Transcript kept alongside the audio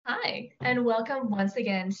Hi, and welcome once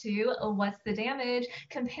again to What's the Damage,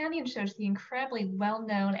 companion show to the incredibly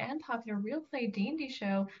well-known and popular real play D&D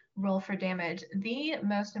show Roll for Damage, the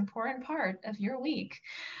most important part of your week.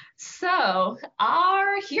 So,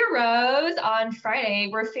 our heroes on Friday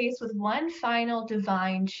were faced with one final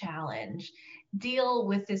divine challenge: deal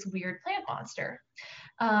with this weird plant monster.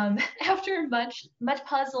 After much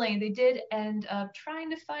puzzling, they did end up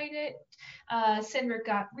trying to fight it. Cindric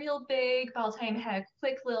got real big. Baltime had a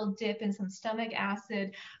quick little dip in some stomach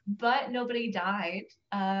acid, but nobody died.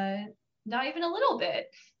 Not even a little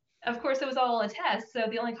bit. Of course, it was all a test, so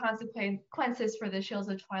the only consequences for the Shields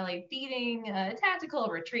of Twilight beating a tactical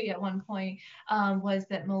retreat at one point was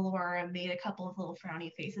that Melora made a couple of little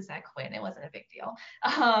frowny faces at Quinn. It wasn't a big deal.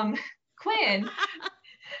 Quinn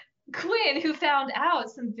Quinn, who found out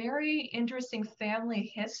some very interesting family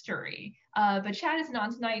history. But Chad isn't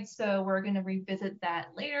on tonight, so we're going to revisit that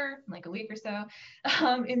later, in like a week or so.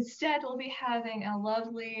 Instead, we'll be having a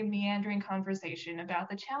lovely, meandering conversation about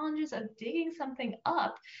the challenges of digging something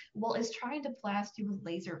up while it's trying to blast you with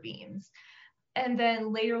laser beams. And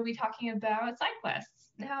then later we'll be talking about side quests,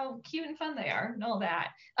 how cute and fun they are, and all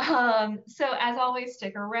that. So as always,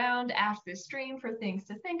 stick around after the stream for things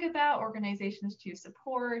to think about, organizations to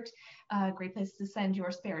support, great place to send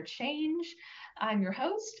your spare change. I'm your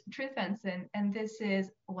host, Truth Benson, and this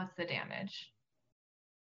is What's the Damage?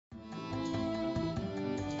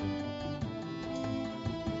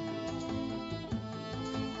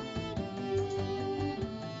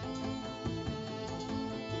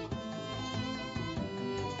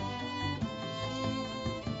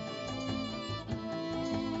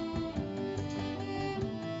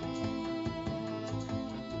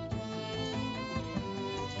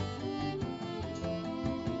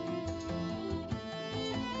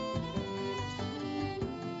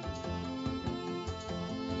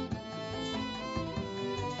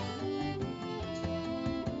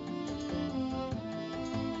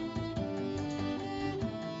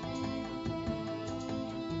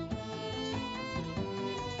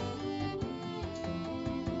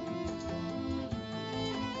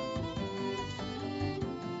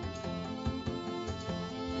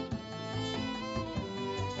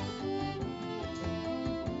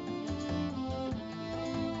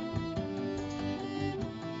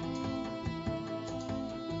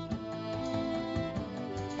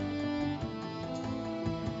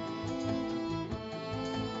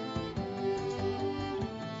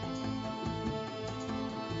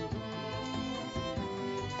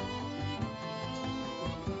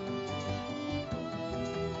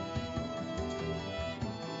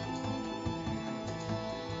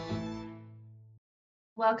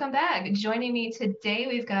 Welcome back. Joining me today,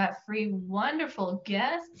 we've got three wonderful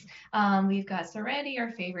guests. We've got Serenity,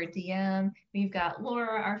 our favorite DM. We've got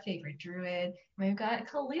Laura, our favorite druid. We've got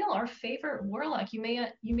Khalil, our favorite warlock. You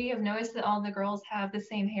may have noticed that all the girls have the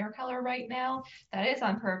same hair color right now. That is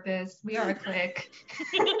on purpose. We are a clique.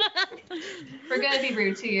 We're gonna be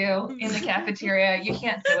rude to you in the cafeteria. You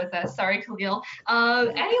can't sit with us. Sorry, Khalil.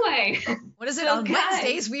 Anyway. What is it? On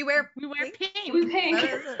Wednesdays we wear pink. We pink.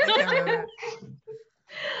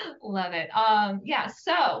 Love it. Yeah,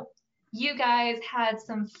 so you guys had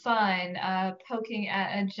some fun poking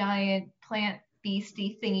at a giant plant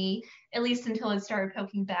beastie thingy, at least until it started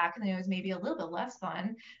poking back, and then it was maybe a little bit less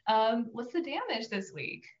fun. What's the damage this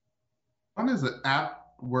week? Fun is an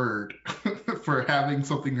apt word for having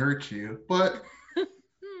something hurt you, but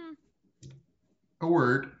a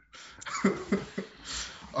word.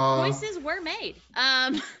 Choices were made.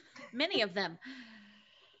 Many of them.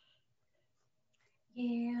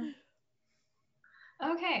 Yeah.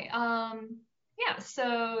 Okay. Yeah.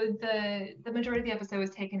 So the majority of the episode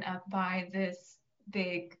was taken up by this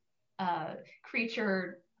big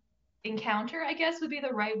creature encounter, I guess would be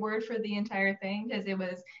the right word for the entire thing, because it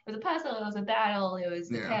was a puzzle, it was a battle, it was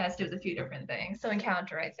a test, it was a few different things. So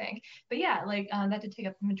encounter, I think. But yeah, like that did take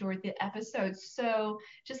up the majority of the episode. So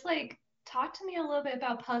just like talk to me a little bit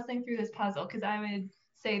about puzzling through this puzzle, because I would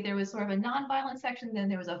say there was sort of a non-violent section, then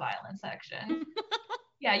there was a violent section.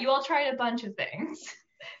 Yeah, you all tried a bunch of things.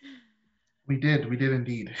 We did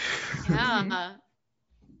indeed. Yeah.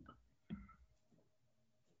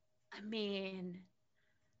 I mean,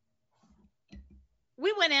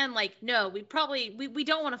 we went in like, no, we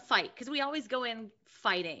don't want to fight, because we always go in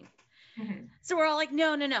fighting. Mm-hmm. So we're all like,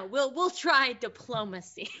 no, we'll try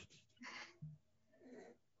diplomacy.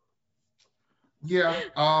 Yeah,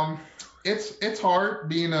 it's hard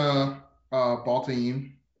being a ball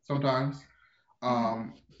team sometimes,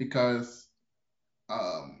 because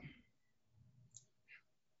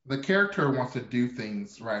the character wants to do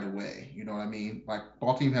things right away. You know what I mean? Like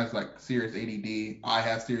Baltimore has like serious ADD. I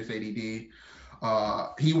have serious ADD.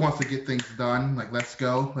 He wants to get things done. Like, let's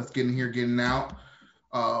go. Let's get in here, getting out.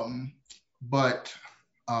 But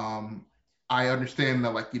I understand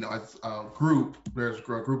that, like, you know, as a group, there's a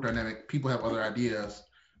group dynamic. People have other ideas.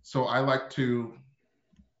 So I like to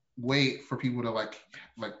wait for people to like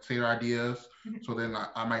say their ideas. So then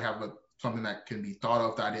I might have something that can be thought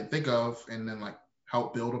of that I didn't think of, and then like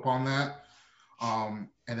help build upon that. And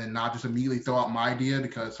then not just immediately throw out my idea,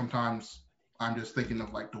 because sometimes I'm just thinking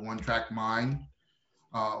of like the one track mind.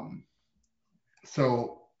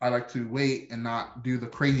 So I like to wait and not do the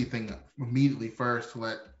crazy thing immediately first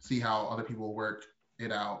to see how other people work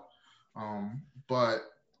it out. But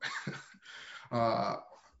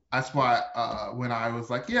that's why when I was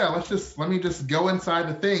like, yeah, let me just go inside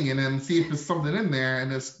the thing and then see if there's something in there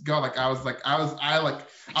and just go. Like I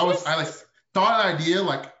thought an idea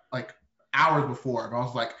like hours before, but I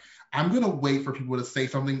was like, I'm gonna wait for people to say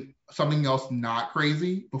something else not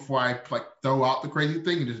crazy before I like throw out the crazy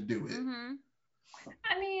thing and just do it. Mm-hmm.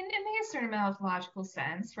 I mean, it makes a certain amount of logical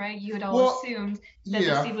sense, right? You had all assumed that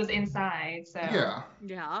the seed was inside, so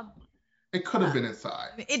yeah. It could have been inside.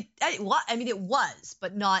 It was,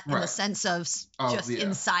 but not in the sense of just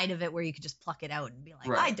inside of it where you could just pluck it out and be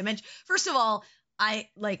like, "Hi, dimension." First of all, I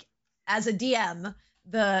like as a DM,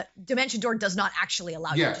 the dimension door does not actually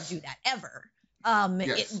allow you to do that ever.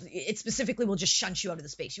 It specifically will just shunt you out of the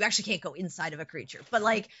space. You actually can't go inside of a creature. But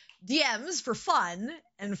like DMs for fun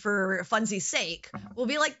and for funsies' sake will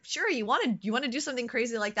be like, sure, you want to do something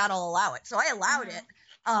crazy like that, I'll allow it. So I allowed it.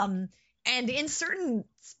 And in certain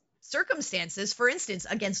circumstances, for instance,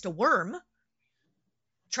 against a worm,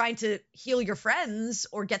 trying to heal your friends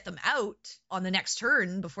or get them out on the next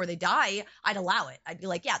turn before they die, I'd allow it. I'd be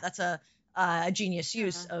like, yeah, that's a genius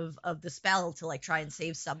use of the spell to like try and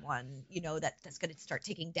save someone, you know, that's going to start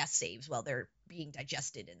taking death saves while they're being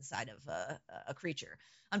digested inside of a creature.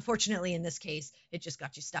 Unfortunately, in this case, it just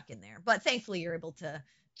got you stuck in there. But thankfully, you're able to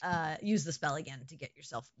use the spell again to get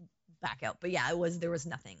yourself back out. But yeah, there was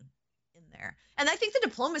nothing in there. And I think the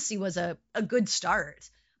diplomacy was a good start.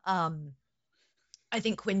 I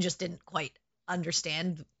think Quinn just didn't quite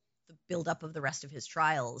understand the buildup of the rest of his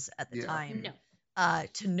trials at the time. No.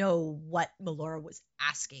 To know what Melora was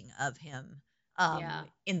asking of him,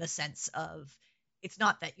 in the sense of, it's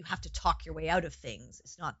not that you have to talk your way out of things.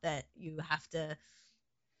 It's not that you have to,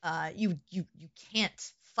 you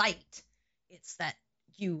can't fight. It's that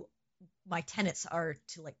my tenets are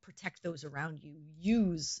to like protect those around you.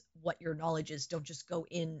 Use what your knowledge is. Don't just go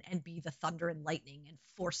in and be the thunder and lightning and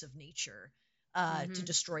force of nature to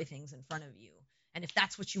destroy things in front of you. And if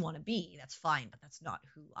that's what you want to be, that's fine, but that's not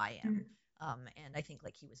who I am. And I think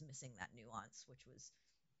like he was missing that nuance, which was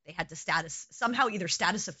they had to somehow either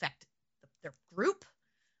status affect their group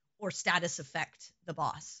or status affect the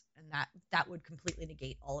boss. And that would completely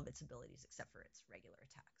negate all of its abilities except for its regular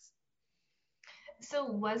attacks. So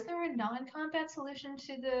was there a non-combat solution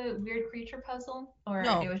to the weird creature puzzle? Or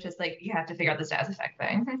no. It was just like, you have to figure out the status effect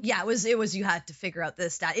thing? Yeah, it was you had to figure out the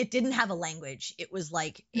stat. It didn't have a language. It was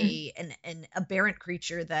like an aberrant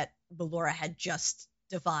creature that Melora had just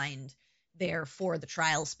divined there for the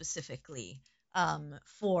trial specifically,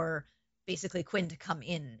 for basically Quinn to come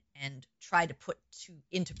in and try to put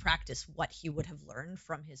into practice what he would have learned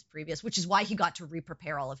from his previous, which is why he got to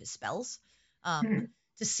re-prepare all of his spells,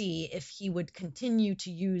 to see if he would continue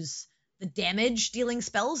to use the damage dealing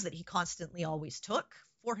spells that he constantly always took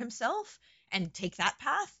for himself and take that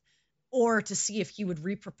path, or to see if he would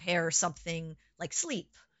re-prepare something like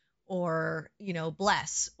sleep or, you know,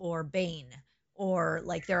 bless or bane. Or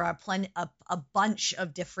like there are a bunch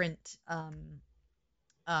of different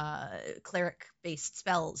cleric-based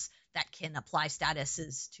spells that can apply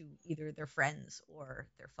statuses to either their friends or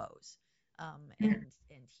their foes. And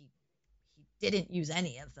he didn't use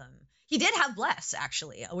any of them. He did have bless,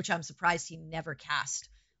 actually, which I'm surprised he never cast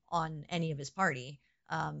on any of his party.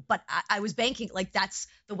 But I was banking, like that's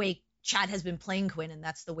the way Chad has been playing Quinn, and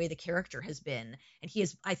that's the way the character has been. And he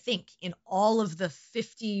has, I think, in all of the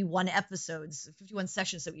 51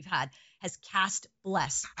 sessions that we've had, has cast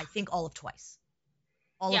bless, I think all of twice.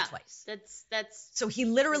 All of twice. That's so he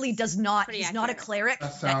literally does not, he's not a cleric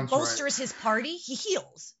that bolsters his party. He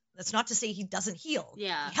heals. That's not to say he doesn't heal.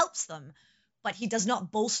 Yeah. He helps them, but he does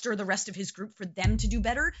not bolster the rest of his group for them to do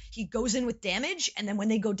better. He goes in with damage, and then when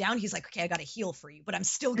they go down, he's like, okay, I got to heal for you, but I'm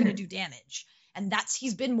still going to do damage. And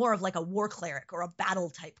he's been more of like a war cleric or a battle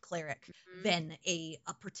type cleric than a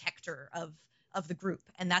protector of the group.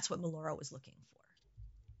 And that's what Melora was looking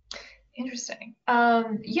for. Interesting.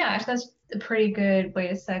 Yeah, that's a pretty good way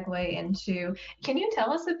to segue into. Can you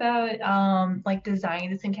tell us about like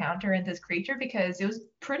designing this encounter and this creature, because it was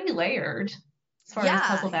pretty layered as far as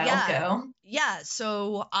puzzle battles go. Yeah.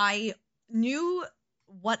 So I knew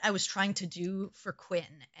what I was trying to do for Quinn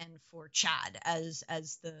and for Chad as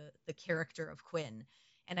the character of Quinn,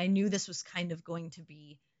 and I knew this was kind of going to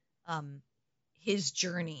be his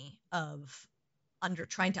journey of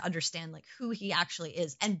trying to understand like who he actually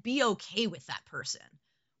is and be okay with that person,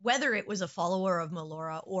 whether it was a follower of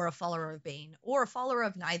Melora or a follower of Bane or a follower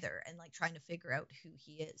of neither, and like trying to figure out who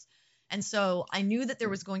he is. And so I knew that there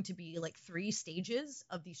was going to be like 3 stages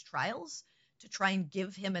of these trials to try and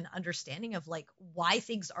give him an understanding of like why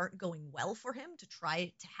things aren't going well for him, to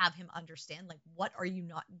try to have him understand like what are you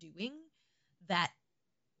not doing that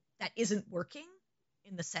isn't working,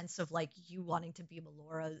 in the sense of like you wanting to be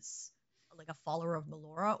Melora's, like a follower of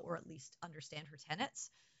Melora, or at least understand her tenets.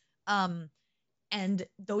 And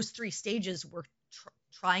those 3 stages were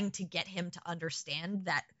trying to get him to understand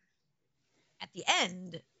that at the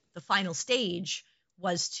end, the final stage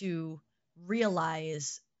was to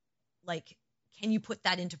realize, like, can you put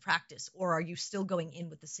that into practice, or are you still going in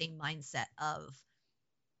with the same mindset of,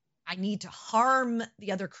 I need to harm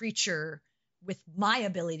the other creature with my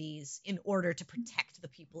abilities in order to protect the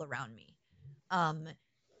people around me.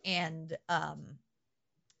 And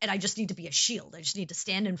I just need to be a shield. I just need to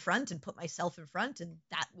stand in front and put myself in front, and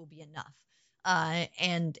that will be enough.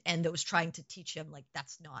 And it was trying to teach him like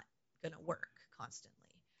that's not gonna work constantly.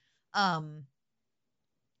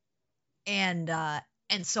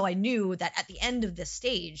 And so I knew that at the end of this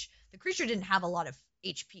stage, the creature didn't have a lot of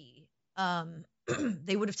HP.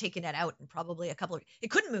 They would have taken it out in probably a couple of.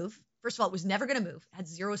 It couldn't move. First of all, it was never gonna move. It had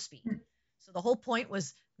 0 speed. So the whole point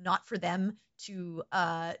was not for them to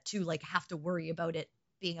like have to worry about it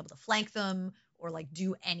being able to flank them or like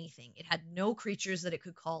do anything. It had no creatures that it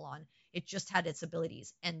could call on. It just had its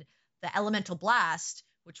abilities. And the elemental blast,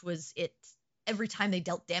 which was it, every time they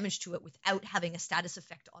dealt damage to it without having a status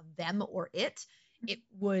effect on them or it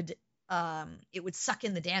would suck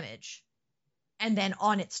in the damage, and then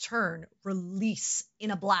on its turn release in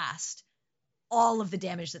a blast all of the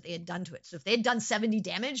damage that they had done to it. So if they had done 70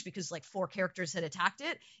 damage because like 4 characters had attacked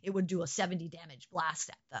it, it would do a 70 damage blast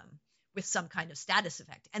at them with some kind of status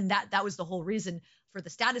effect. And that was the whole reason for the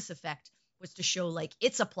status effect, was to show like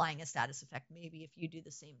it's applying a status effect. Maybe if you do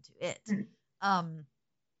the same to it.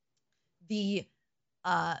 The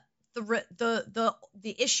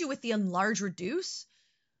issue with the enlarge reduce,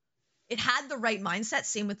 it had the right mindset,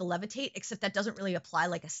 same with the levitate, except that doesn't really apply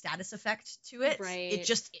like a status effect to it. Right. It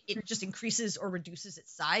just increases or reduces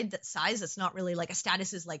its size. That's not really like a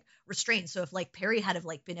status, is like restrained. So if like Perry had have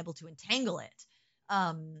like been able to entangle it,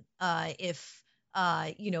 if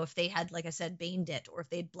they had, like I said, baned it, or if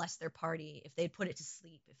they'd blessed their party, if they'd put it to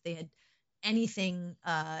sleep, if they had anything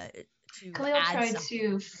to Khalil tried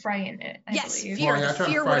to frighten it. I believe.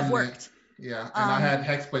 Fear would have worked. Yeah, and I had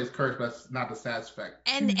Hexblade's Curse, but that's not the status effect.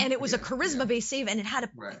 And it was a charisma-based save, and it had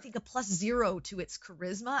I think a +0 to its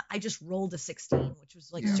charisma. I just rolled a 16, which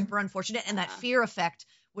was like super unfortunate, and that fear effect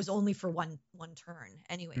was only for one turn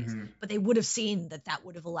anyways. But they would have seen that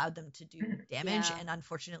would have allowed them to do damage, and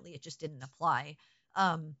unfortunately it just didn't apply.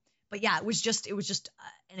 But yeah, it was just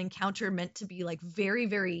an encounter meant to be like very,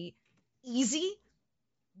 very easy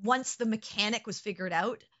once the mechanic was figured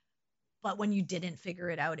out. But when you didn't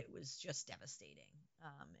figure it out, it was just devastating.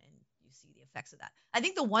 And you see the effects of that. I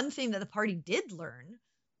think the one thing that the party did learn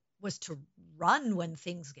was to run when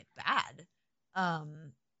things get bad.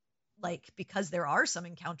 Because there are some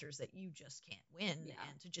encounters that you just can't win,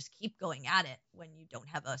 and to just keep going at it when you don't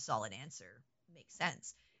have a solid answer makes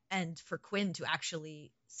sense. And for Quinn to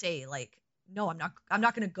actually say like, no, I'm not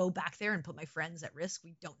going to go back there and put my friends at risk.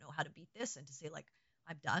 We don't know how to beat this. And to say like,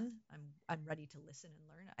 I'm done. I'm ready to listen and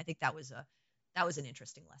learn. I think that was an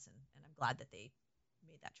interesting lesson, and I'm glad that they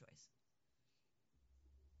made that choice.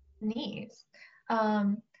 Neat.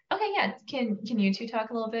 Okay, yeah. Can you two talk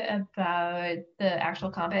a little bit about the actual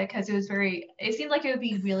combat? Because it seemed like it would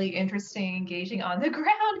be really interesting engaging on the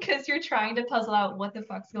ground, because you're trying to puzzle out what the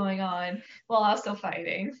fuck's going on while also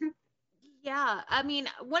fighting. Yeah, I mean,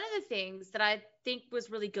 one of the things that I think was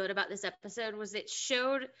really good about this episode was it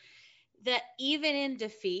showed that even in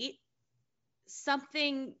defeat,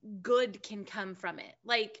 something good can come from it.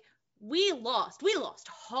 Like, we lost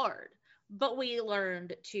hard, but we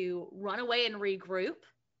learned to run away and regroup.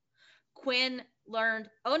 Quinn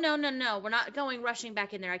learned, oh, no, we're not going rushing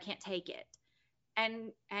back in there. I can't take it.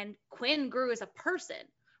 And Quinn grew as a person.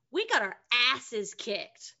 We got our asses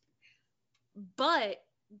kicked, but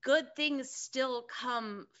good things still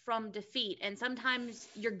come from defeat, and sometimes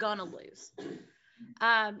you're gonna lose.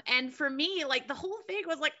 And for me, like, the whole thing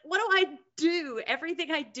was like, what do I do?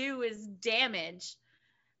 Everything I do is damage.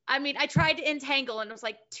 I mean, I tried to entangle and it was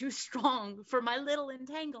like too strong for my little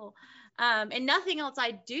entangle. And nothing else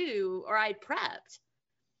I do or I prepped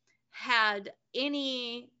had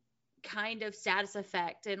any kind of status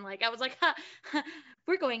effect. And like, I was like,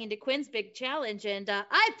 we're going into Quinn's big challenge, and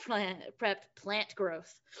I prepped plant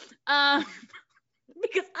growth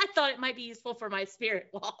because I thought it might be useful for my spirit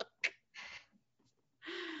walk.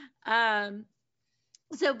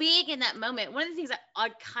 So being in that moment, one of the things that I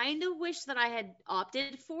kind of wish that I had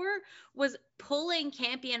opted for was pulling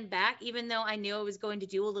Campion back, even though I knew I was going to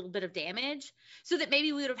do a little bit of damage, so that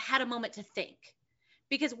maybe we would have had a moment to think.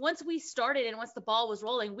 Because once we started and once the ball was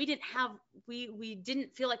rolling, we didn't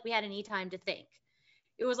feel like we had any time to think.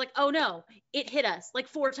 It was like, oh no, it hit us like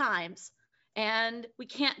 4 times and we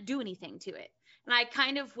can't do anything to it. And I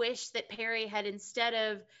kind of wish that Perry had, instead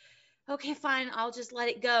of, okay, fine, I'll just let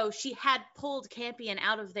it go, she had pulled Campion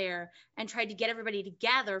out of there and tried to get everybody to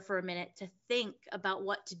gather for a minute to think about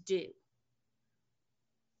what to do.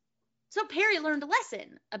 So Perry learned a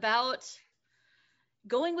lesson about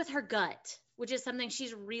going with her gut, which is something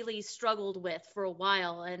she's really struggled with for a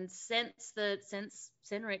while. And since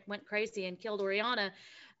Cynric went crazy and killed Oriana,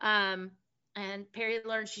 and Perry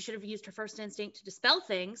learned she should have used her first instinct to dispel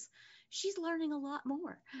things, she's learning a lot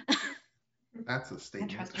more. That's a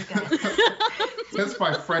statement. I trust your gut. Since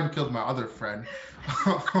my friend killed my other friend.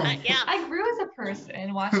 Yeah. I grew as a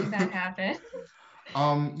person watching that happen.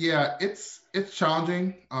 Yeah, it's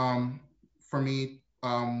challenging for me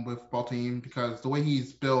with Baltine, because the way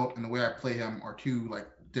he's built and the way I play him are 2 like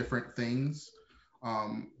different things.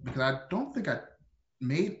 Because I don't think I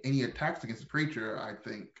made any attacks against the creature. I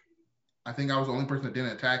think I was the only person that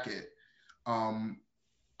didn't attack it.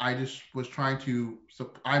 I just was trying to.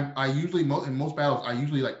 So I usually in most battles I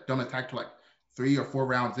usually like don't attack to like 3 or 4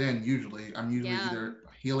 rounds in. Usually I'm usually either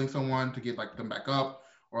healing someone to get like them back up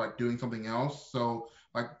or like doing something else. So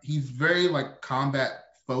like he's very like combat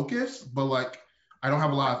focused, but like I don't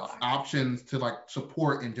have a lot of options to like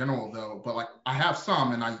support in general though. But like I have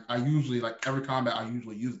some, and I usually like every combat I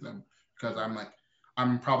usually use them, because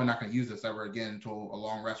I'm probably not going to use this ever again until a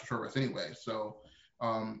long rest or short rest anyway. So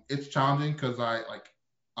it's challenging because I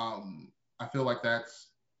feel like that's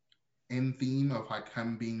in theme of like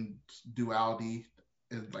him being duality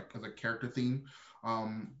is like as a character theme.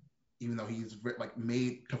 Even though he's like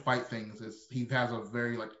made to fight things, he has a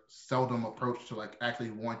very like seldom approach to like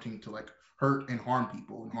actually wanting to like hurt and harm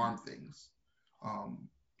people and harm things.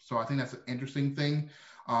 So I think that's an interesting thing.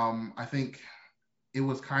 I think it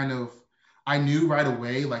was kind of, I knew right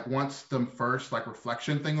away, like once the first like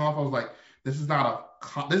reflection thing off, I was like, this is not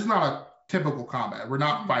a typical combat. We're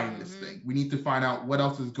not fighting this thing. We need to find out what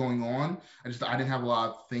else is going on. I didn't have a lot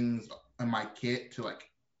of things in my kit to like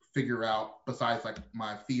figure out besides like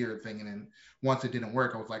my fear thing. And then once it didn't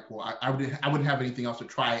work, I was like, well, I wouldn't have anything else to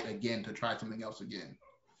try it again, to try something else again.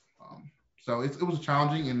 So it was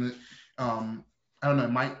challenging, and I don't know,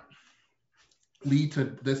 it might lead to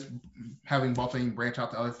this having Baltine branch out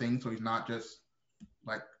to other things, so he's not just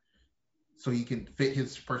like, so he can fit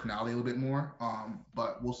his personality a little bit more.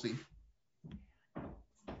 But we'll see.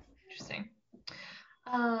 Interesting.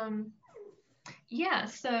 Yeah,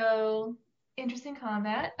 so interesting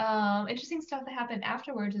combat. Interesting stuff that happened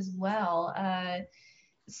afterwards as well.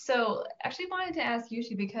 So actually wanted to ask you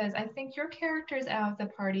two, because I think your characters out of the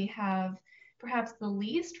party have perhaps the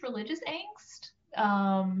least religious angst.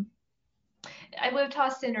 I would have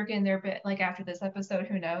tossed Cynric in there, but like after this episode,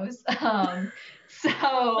 who knows?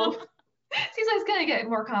 So seems like it's gonna get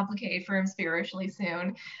more complicated for him spiritually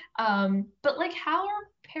soon. But like, how are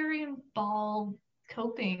Perry and Ball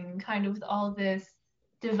coping kind of with all this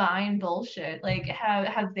divine bullshit? Like,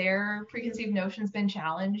 have their preconceived notions been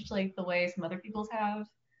challenged like the way some other people's have?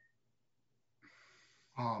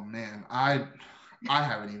 Oh man, I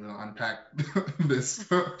haven't even unpacked this.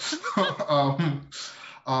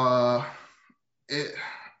 I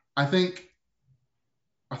think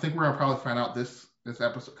we're gonna probably find out this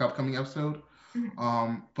upcoming episode.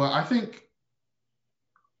 Mm-hmm. But I think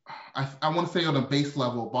I want to say on a base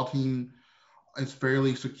level, Baltine is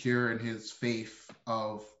fairly secure in his faith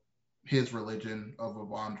of his religion of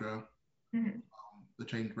Avandra, mm-hmm. The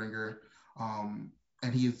Changebringer,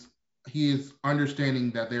 and he is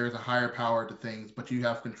understanding that there is a higher power to things, but you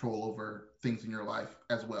have control over things in your life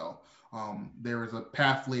as well. There is a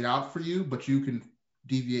path laid out for you, but you can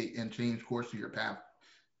deviate and change course of your path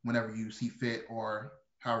whenever you see fit, or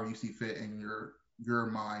however you see fit in your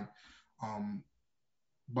mind.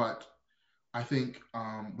 But I think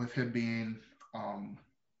with him being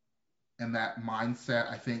in that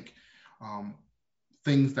mindset, I think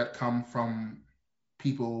things that come from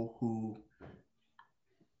people who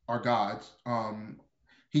are gods,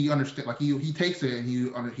 he understands. Like he takes it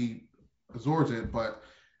and he absorbs it, but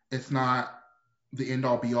it's not the end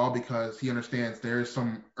all be all, because he understands there is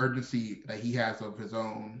some urgency that he has of his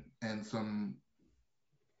own and some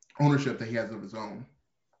ownership that he has of his own.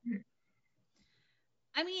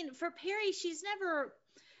 I mean, for Perry, she's never.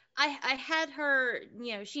 I had her,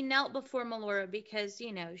 she knelt before Melora because,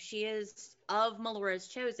 she is of Melora's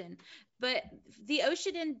chosen. But the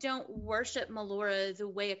Oshadin don't worship Melora the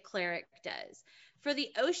way a cleric does. For the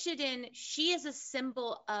Oshadin, she is a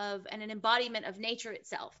symbol of and an embodiment of nature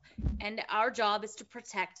itself. And our job is to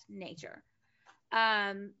protect nature.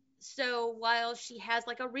 So while she has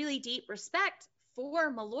like a really deep respect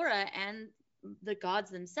for Melora and the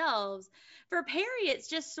gods themselves, for Perry it's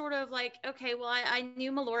just sort of like, okay, well, I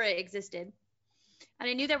knew Melora existed and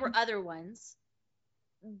I knew there were other ones,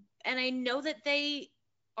 and I know that they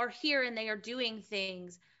are here and they are doing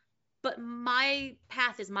things, but my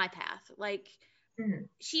path is my path. Like,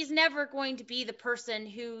 she's never going to be the person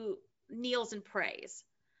who kneels and prays.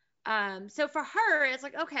 So for her it's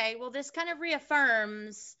like, okay, well, this kind of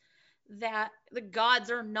reaffirms that the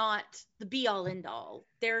gods are not the be all end all.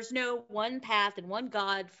 There's no one path and one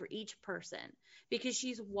god for each person, because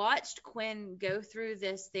she's watched Quinn go through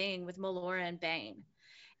this thing with Melora and Bane.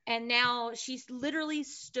 And now she's literally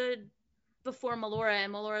stood before Melora,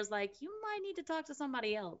 and Melora's like, you might need to talk to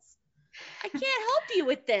somebody else. I can't help you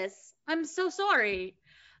with this. I'm so sorry.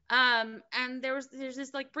 And there's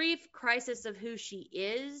this like brief crisis of who she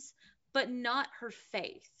is, but not her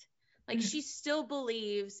faith. Like, she still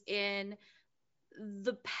believes in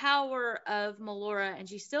the power of Melora, and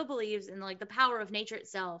she still believes in like the power of nature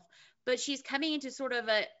itself, but she's coming into sort of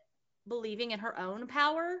a believing in her own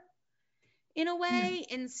power in a way,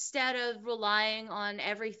 instead of relying on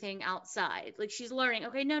everything outside. Like, she's learning,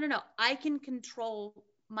 okay, no, I can control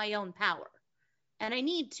my own power, and I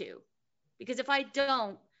need to, because if I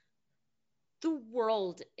don't, the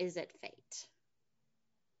world is at fate.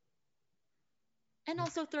 And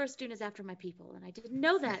also, Thorstein is after my people, and I didn't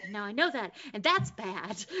know that. Now I know that, and that's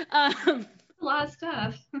bad. A lot of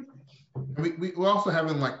stuff. We also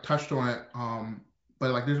haven't like touched on it,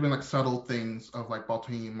 but like there's been like subtle things of like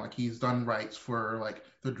Baltrim, like he's done rites for like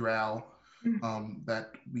the Drow,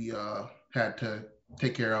 that we had to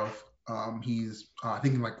take care of. He's I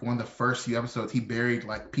think in like one of the first few episodes, he buried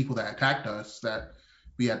like people that attacked us, that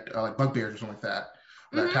we had like bugbears or something like that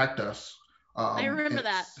attacked us. I remember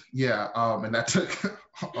that. Yeah, and that took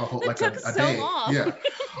a whole like took a so day. long. Yeah,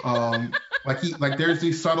 like there's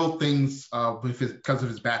these subtle things with his, because of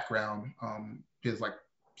his background, his like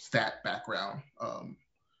stat background.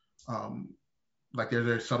 Like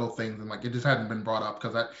there's subtle things, and like it just hadn't been brought up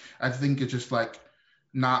because I think it's just like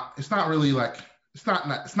it's not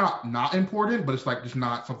important, but it's like just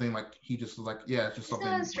not something like he just was like, yeah, it's just something.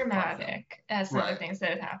 It's not as dramatic as some other things that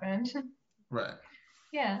have happened. Right.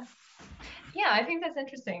 Yeah, I think that's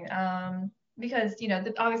interesting. Because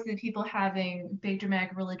obviously the people having big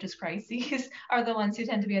dramatic religious crises are the ones who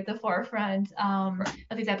tend to be at the forefront of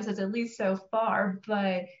these episodes, at least so far. But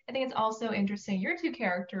I think it's also interesting, your two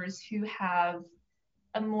characters who have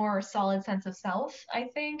a more solid sense of self, I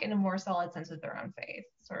think, and a more solid sense of their own faith,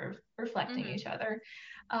 sort of reflecting each other.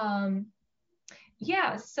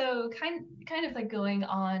 Yeah, so kind of like going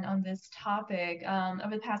on this topic,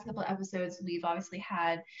 over the past couple of episodes, we've obviously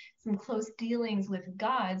had some close dealings with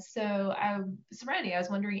gods. So Serenity, I was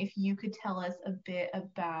wondering if you could tell us a bit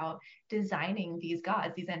about designing these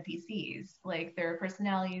gods, these NPCs, like their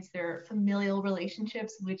personalities, their familial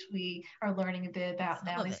relationships, which we are learning a bit about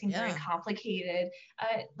now. They seem very complicated,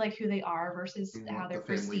 like who they are versus how they're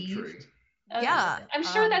perceived. I'm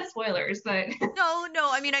sure that's spoilers, but no.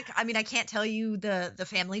 I mean, I can't tell you the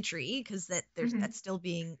family tree because that's still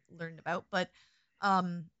being learned about. But I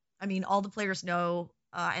mean, all the players know,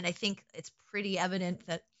 and I think it's pretty evident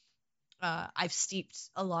that I've steeped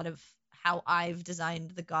a lot of how I've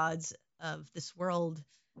designed the gods of this world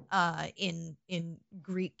in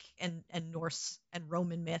Greek and Norse and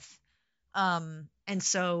Roman myth, and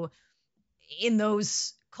so in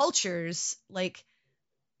those cultures, like,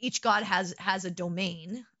 each god has a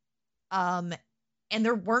domain, and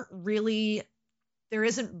there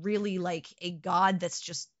isn't really like a god that's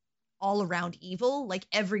just all around evil. Like,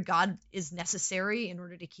 every god is necessary in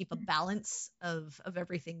order to keep a balance of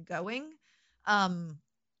everything going. And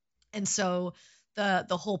so the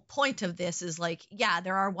whole point of this is like, yeah,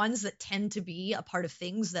 there are ones that tend to be a part of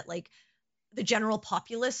things that like the general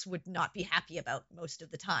populace would not be happy about most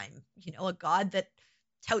of the time. You know, a god that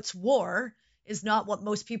touts war is not what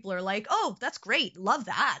most people are like, oh, that's great. Love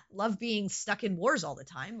that. Love being stuck in wars all the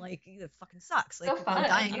time. Like, it fucking sucks. Like, so fun,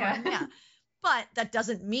 dying around. Yeah. But that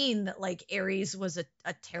doesn't mean that like Ares was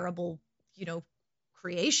a terrible, you know,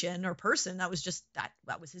 creation or person. That was just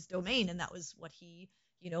that was his domain, and that was what he,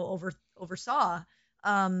 you know, oversaw.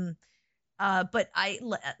 But I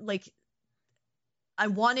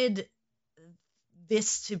wanted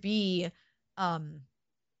this to be, I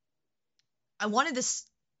wanted this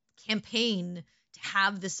campaign to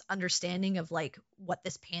have this understanding of like what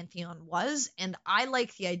this pantheon was. And I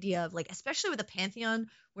like the idea of like, especially with a pantheon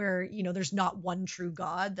where, you know, there's not one true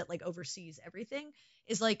god that like oversees everything,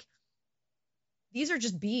 is like, these are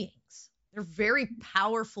just beings. They're very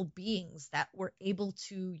powerful beings that were able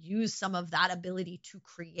to use some of that ability to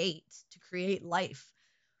create life.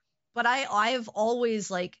 But I've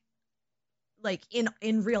always like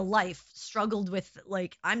in real life struggled with,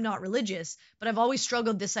 like, I'm not religious, but I've always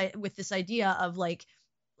struggled with this idea of like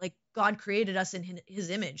God created us in his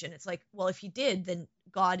image. And it's like, well, if he did, then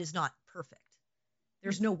God is not perfect.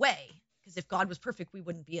 There's no way, because if God was perfect, we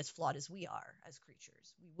wouldn't be as flawed as we are as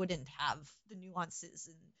creatures. We wouldn't have the nuances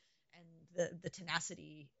and the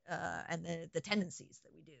tenacity and the tendencies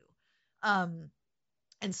that we do.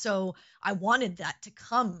 And so I wanted that to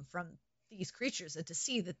come from these creatures, and to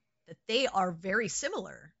see that they are very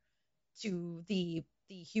similar to the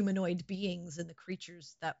humanoid beings and the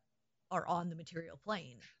creatures that are on the material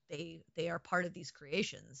plane. They are part of these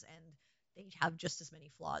creations, and they have just as many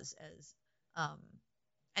flaws as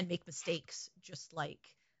and make mistakes just like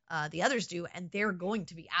the others do, and they're going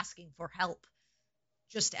to be asking for help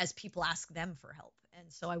just as people ask them for help.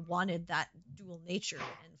 And so I wanted that dual nature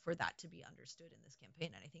and for that to be understood in this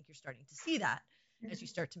campaign. And I think you're starting to see that as you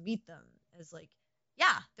start to meet them, as like,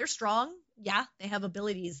 yeah, they're strong. Yeah, they have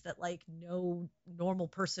abilities that like no normal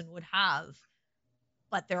person would have,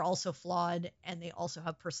 but they're also flawed, and they also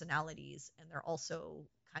have personalities, and they're also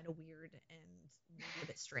kind of weird and maybe a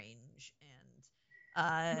bit strange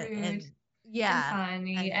and yeah, and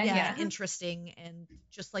funny, and interesting, and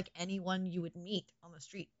just like anyone you would meet on the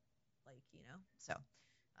street, like, you know. So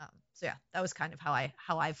yeah, that was kind of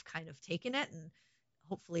how I've kind of taken it, and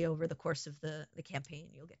hopefully over the course of the campaign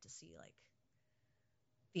you'll get to see like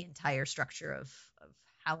the entire structure of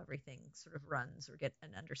how everything sort of runs, or get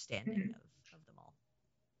an understanding of them all.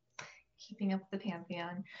 Keeping up with the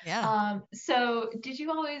pantheon. Yeah. So did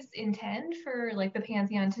you always intend for like the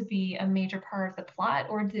pantheon to be a major part of the plot,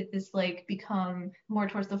 or did this like become more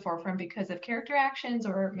towards the forefront because of character actions,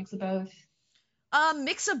 or a mix of both?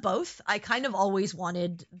 Mix of both. I kind of always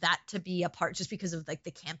wanted that to be a part, just because of like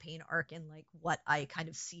the campaign arc and like what I kind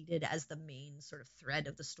of seeded as the main sort of thread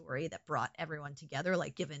of the story that brought everyone together.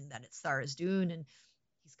 Like, given that it's Tharizdun, and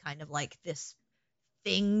he's kind of like this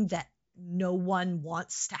thing that no one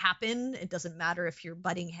wants to happen. It doesn't matter if you're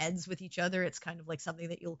butting heads with each other. It's kind of like something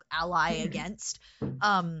that you'll ally against.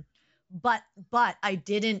 But I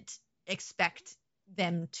didn't expect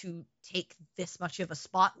them to take this much of a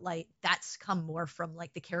spotlight. That's come more from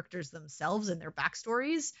like the characters themselves and their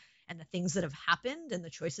backstories and the things that have happened and the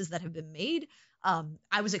choices that have been made.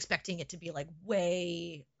 I was expecting it to be like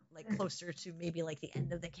way like closer to maybe like the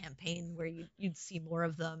end of the campaign where you'd see more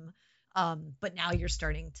of them. But now you're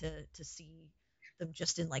starting to see them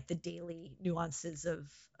just in like the daily nuances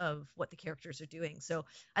of what the characters are doing. So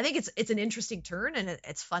I think it's an interesting turn, and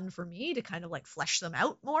it's fun for me to kind of like flesh them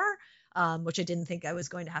out more, which I didn't think I was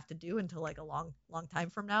going to have to do until like a long time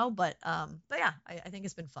from now. But yeah, I think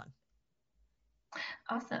it's been fun.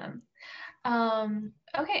 Awesome.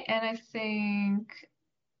 Okay, and I think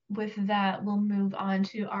with that, we'll move on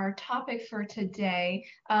to our topic for today.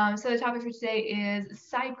 So the topic for today is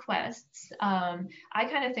side quests. I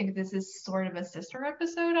kind of think this is sort of a sister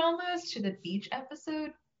episode almost to the beach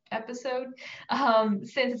episode,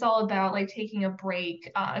 since it's all about like taking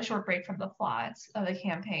a short break from the plot of the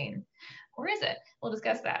campaign. Or is it? We'll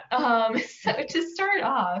discuss that. So to start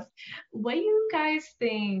off, what do you guys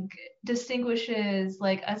think distinguishes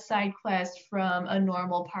like a side quest from a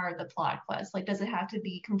normal part of the plot quest? Like, does it have to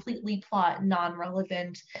be completely plot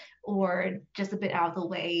non-relevant, or just a bit out of the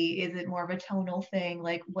way? Is it more of a tonal thing?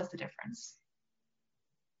 Like, what's the difference?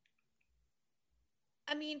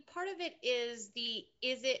 I mean, part of it is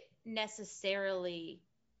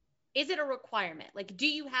is it a requirement? Like, do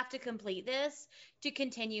you have to complete this to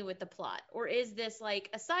continue with the plot? Or is this like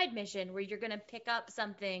a side mission where you're going to pick up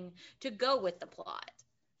something to go with the plot?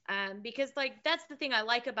 Because like, that's the thing I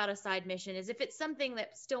like about a side mission, is if it's something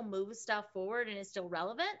that still moves stuff forward and is still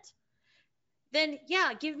relevant, then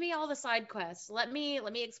yeah, give me all the side quests. Let me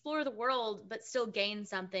explore the world, but still gain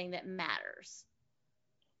something that matters.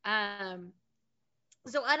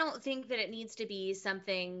 So I don't think that it needs to be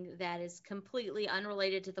something that is completely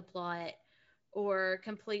unrelated to the plot or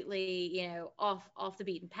completely, off the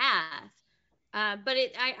beaten path. But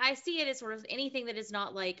I see it as sort of anything that is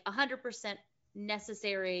not like 100%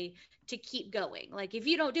 necessary to keep going. Like if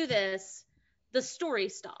you don't do this, the story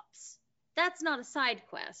stops. That's not a side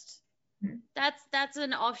quest. Mm-hmm. That's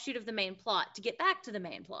an offshoot of the main plot to get back to the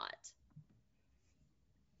main plot.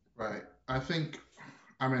 Right. I think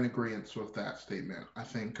I'm in agreement with that statement. I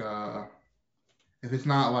think if it's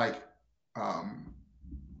not like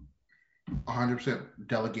 100%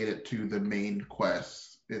 delegated to the main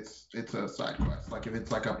quest, it's a side quest. Like if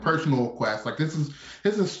it's like a personal quest, like this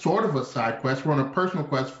is sort of a side quest. We're on a personal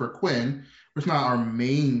quest for Quinn. It's not our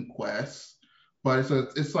main quest, but it's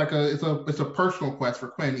a personal quest for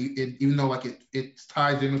Quinn. Even though like it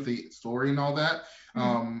ties in with the story and all that.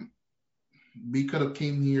 Mm-hmm. We could have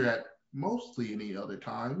came here at mostly any other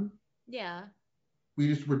time. Yeah.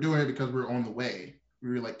 We're doing it because we're on the way.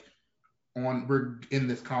 We're in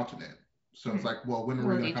this continent. So mm-hmm. It's like, well, when are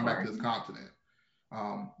we going to come back to this continent?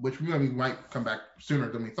 Which we might come back sooner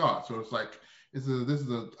than we thought. So it's like, this is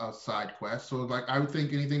a side quest. So like, I would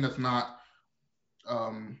think anything that's not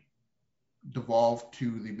devolved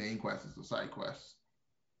to the main quest is a side quest.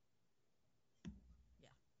 Yeah.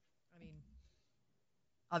 I mean,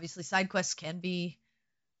 obviously side quests can be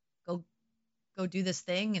go do this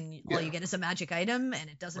thing and all you get is a magic item and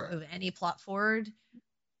it doesn't move any plot forward.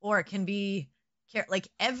 Or it can be like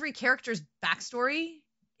every character's backstory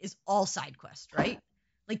is all side quest, right?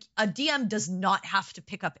 Like a DM does not have to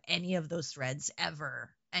pick up any of those threads ever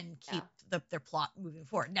and keep their plot moving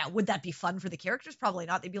forward. Now, would that be fun for the characters? Probably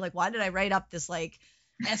not. They'd be like, why did I write up this like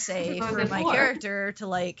essay for my character to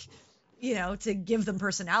like, to give them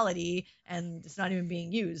personality and it's not even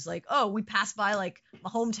being used? Like, oh, we passed by like my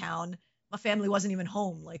hometown. My family wasn't even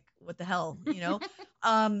home. Like, what the hell,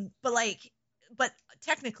 but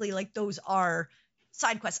technically, like, those are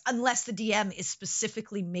side quests, unless the DM is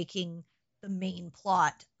specifically making the main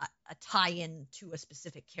plot a tie-in to a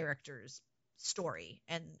specific character's story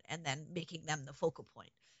and then making them the focal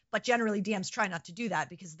point. But generally, DMs try not to do that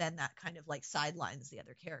because then that kind of like sidelines the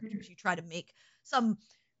other characters. Mm-hmm. You try to make some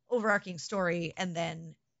overarching story and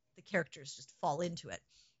then the characters just fall into it.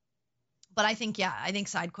 But I think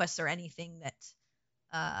side quests are anything that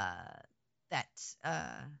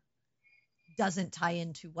doesn't tie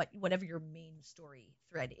into whatever your main story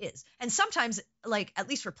thread is. And sometimes, like, at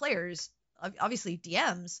least for players, obviously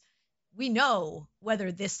DMs, we know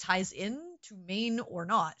whether this ties in to main or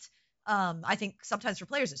not. I think sometimes for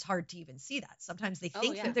players it's hard to even see that. Sometimes they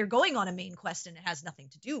think that they're going on a main quest and it has nothing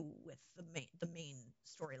to do with the main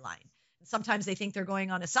storyline. And sometimes they think they're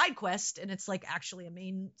going on a side quest and it's like actually a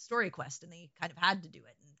main story quest and they kind of had to do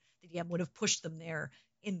it. And the DM would have pushed them there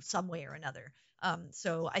in some way or another.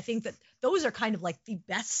 So I think that those are kind of like the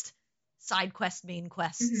best side quest, main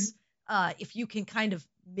quests. Mm-hmm. If you can kind of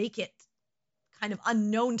make it kind of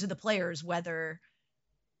unknown to the players whether,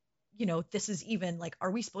 this is even like, are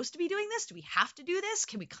we supposed to be doing this? Do we have to do this?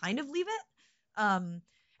 Can we kind of leave it?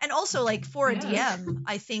 And also like for a DM,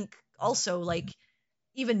 I think also like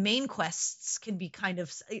even main quests can be kind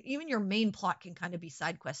of, even your main plot can kind of be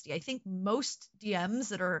side questy. I think most DMs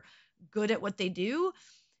that are good at what they do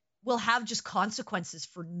will have just consequences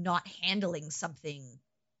for not handling something.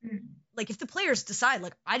 Mm. Like if the players decide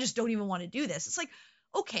like, I just don't even want to do this. It's like,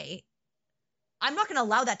 okay, I'm not going to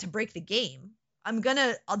allow that to break the game.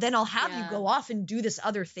 I'll have you go off and do this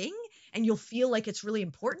other thing and you'll feel like it's really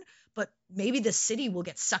important, but maybe the city will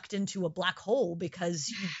get sucked into a black hole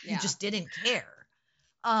because you just didn't care.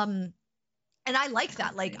 And I like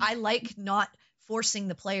that. Like I like not forcing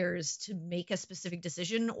the players to make a specific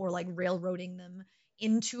decision or like railroading them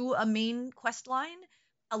into a main quest line,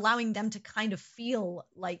 allowing them to kind of feel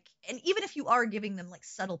like, and even if you are giving them like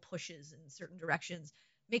subtle pushes in certain directions,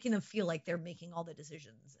 making them feel like they're making all the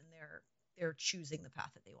decisions and they're choosing the path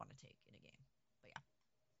that they want to take in a game. But yeah.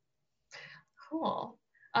 Cool.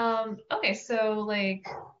 Okay, so like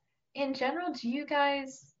in general, do you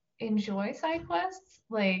guys enjoy side quests?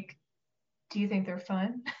 Like, do you think they're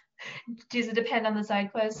fun? Does it depend on the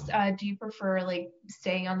side quest? Do you prefer like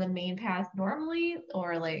staying on the main path normally,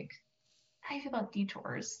 or like how do you feel about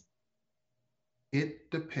detours? It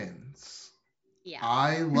depends. Yeah.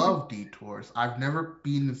 I love detours. I've never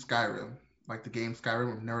been in Skyrim, like the game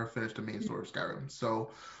Skyrim. I've never finished the main story of Skyrim. So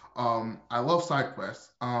I love side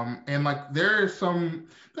quests. And like there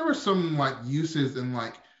were some like uses in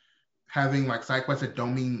like having like side quests that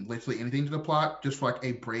don't mean literally anything to the plot, just for like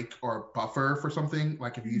a break or a buffer for something.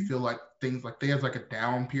 Like if you feel like things like there's like a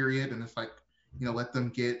down period, and it's like, you know, let them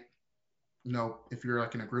get, you know, if you're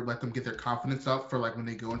like in a group, let them get their confidence up for like when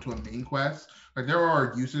they go into a main quest. Like there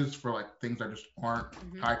are uses for like things that just aren't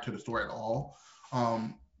tied to the story at all.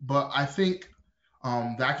 But I think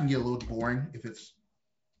that can get a little boring if it's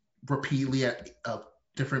repeatedly at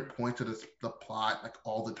different points of the plot, like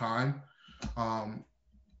all the time.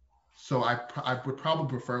 So I would probably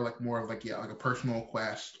prefer like more of like, yeah, like a personal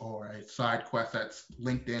quest or a side quest that's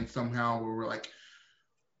linked in somehow, where we're like,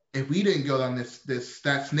 if we didn't go down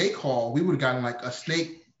that snake hall, we would have gotten like a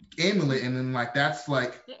snake amulet, and then like that's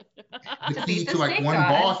like the key to like one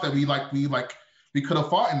boss that we could have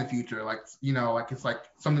fought in the future. Like, you know, like it's like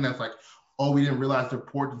something that's like, oh, we didn't realize the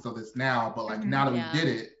importance of this now, but like now that we did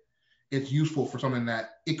it, it's useful for something that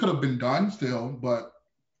it could have been done still, but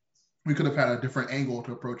we could have had a different angle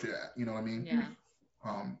to approach it at. You know what I mean? Yeah.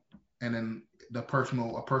 And then a personal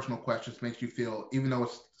quest just makes you feel, even though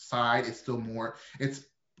it's side, it's still more.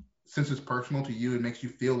 Since it's personal to you, it makes you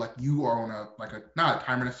feel like you are on not a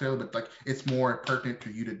timer necessarily, but like it's more pertinent to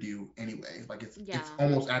you to do anyway. Like it's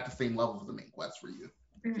almost at the same level as the main quest for you.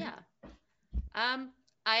 Yeah.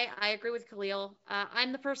 I agree with Khalil.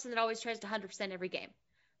 I'm the person that always tries to 100% every game.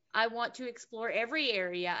 I want to explore every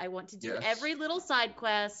area. I want to do every little side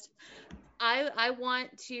quest. I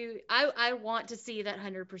want to see that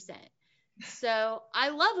 100%. So I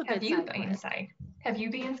love a good side quest. Have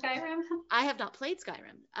you been in Skyrim? I have not played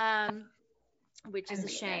Skyrim, which is a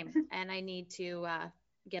shame, and I need to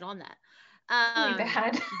get on that. Really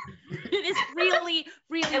bad. It is really,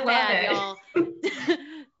 really bad, y'all.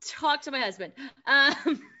 Talk to my husband.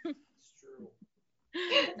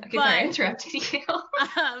 Okay, sorry, I interrupted you.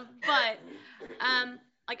 But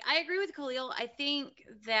like I agree with Khalil. I think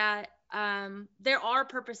that there are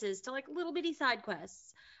purposes to like little bitty side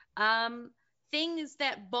quests. Things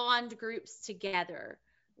that bond groups together.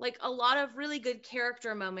 Like a lot of really good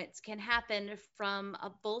character moments can happen from a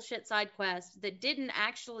bullshit side quest that didn't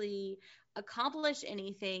actually accomplish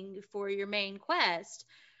anything for your main quest,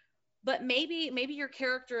 but maybe your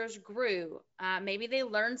characters grew. Maybe they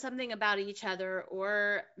learned something about each other,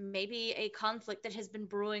 or maybe a conflict that has been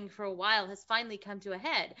brewing for a while has finally come to a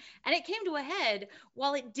head. And it came to a head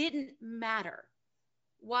while it didn't matter.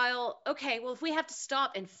 If we have to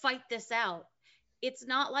stop and fight this out, it's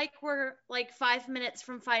not like we're like 5 minutes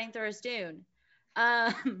from fighting Tharizdun.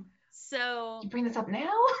 So you bring this up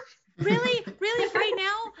now? Really right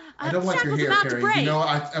now? I don't like your hair, Carrie. You know,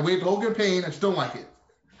 I waited the whole campaign. I just don't like it.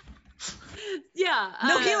 Yeah.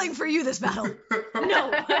 No healing for you this battle.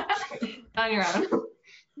 No. On your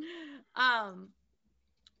own.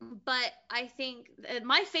 But I think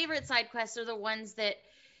my favorite side quests are the ones that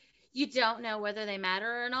you don't know whether they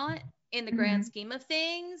matter or not in the grand scheme of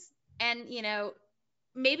things. And, you know,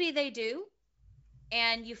 maybe they do.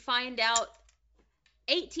 And you find out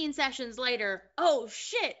 18 sessions later, oh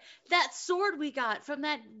shit, that sword we got from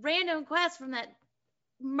that random quest from that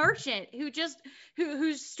merchant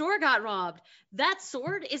whose store got robbed, that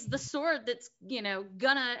sword is the sword that's, you know,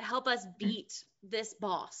 gonna help us beat this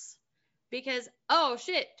boss, because oh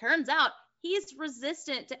shit, turns out he's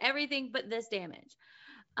resistant to everything but this damage.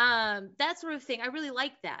 That sort of thing. I really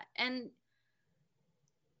like that. And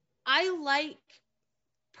I like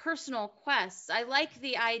personal quests. I like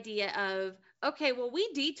the idea of, okay, well, we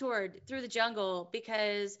detoured through the jungle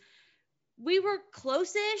because we were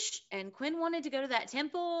close-ish and Quinn wanted to go to that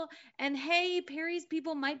temple, and hey, Perry's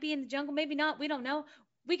people might be in the jungle, maybe not, we don't know,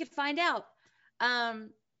 we could find out.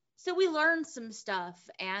 So we learned some stuff,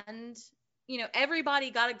 and you know, everybody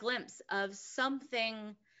got a glimpse of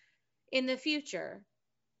something in the future,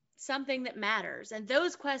 something that matters. And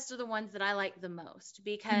those quests are the ones that I like the most,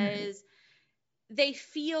 because they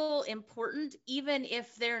feel important, even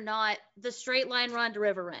if they're not the straight line run to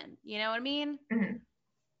Riverrun. You know what I mean?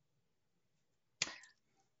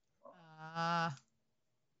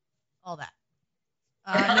 All that.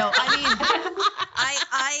 No, I mean,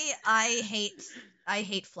 I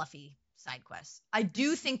hate fluffy side quests. I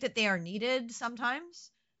do think that they are needed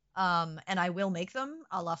sometimes, and I will make them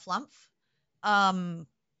a la Flumph. But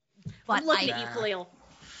I'm looking at you, Khalil.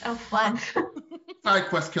 Oh, fun. Side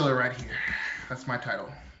quest killer right here. That's my title.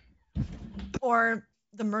 Or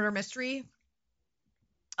the murder mystery,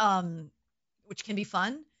 which can be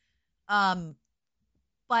fun.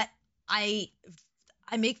 But I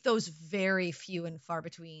make those very few and far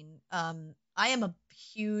between. I am a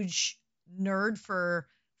huge nerd for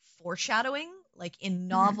foreshadowing, like in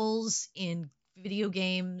novels, in video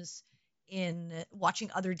games, in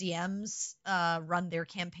watching other DMs run their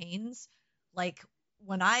campaigns. Like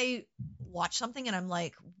when I watch something and I'm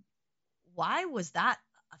like, why was that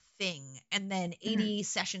a thing? And then 80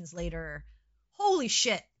 sessions later, holy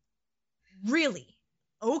shit, really?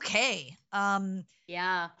 Okay.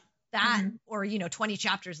 Yeah. That, or, 20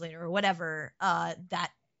 chapters later or whatever, that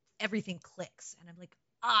everything clicks. And I'm like,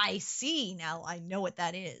 I see now. I know what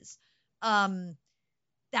that is.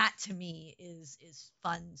 That to me is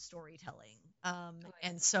fun storytelling.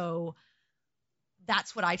 And so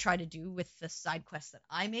that's what I try to do with the side quests that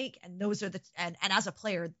I make. And those are and as a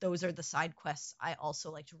player, those are the side quests I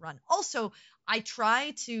also like to run. Also, I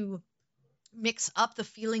try to mix up the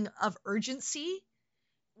feeling of urgency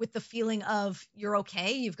with the feeling of you're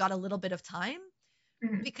okay, you've got a little bit of time.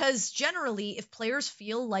 Because generally, if players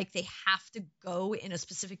feel like they have to go in a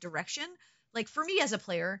specific direction, like for me as a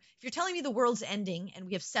player, if you're telling me the world's ending and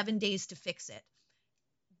we have 7 days to fix it,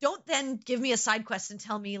 don't then give me a side quest and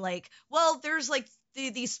tell me like, well, there's like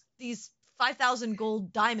these 5,000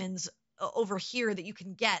 gold diamonds over here that you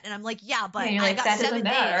can get, and I'm like, yeah, but I got 7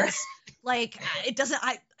 days. Like it doesn't.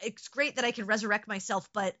 It's great that I can resurrect myself,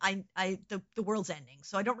 but the world's ending,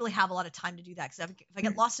 so I don't really have a lot of time to do that. Because if I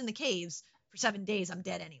get lost in the caves for 7 days, I'm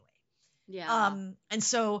dead anyway. Yeah. And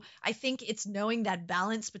so I think it's knowing that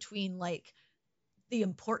balance between like the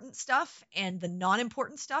important stuff and the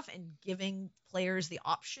non-important stuff, and giving players the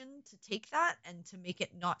option to take that and to make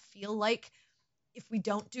it not feel like if we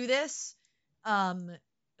don't do this,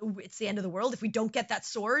 it's the end of the world. If we don't get that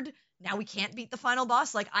sword, now we can't beat the final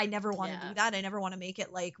boss. Like I never want to do that. I never want to make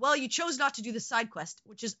it like, well, you chose not to do the side quest,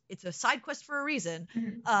 which is, it's a side quest for a reason.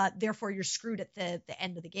 Therefore you're screwed at the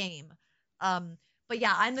end of the game. But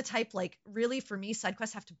yeah, I'm the type, like, really for me, side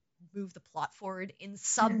quests have to move the plot forward in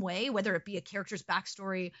some way, whether it be a character's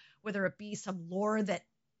backstory, whether it be some lore that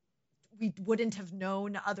we wouldn't have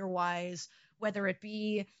known otherwise, whether it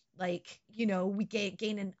be like, we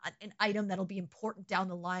gain an item that'll be important down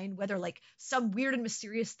the line, whether like some weird and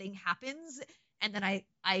mysterious thing happens and then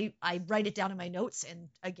I write it down in my notes, and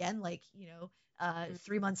again, like,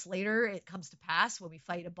 3 months later it comes to pass when we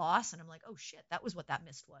fight a boss and I'm like, oh shit, that was what that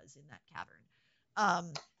mist was in that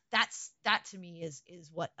cavern. That to me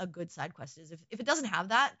is what a good side quest is. If it doesn't have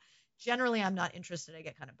that, generally I'm not interested. I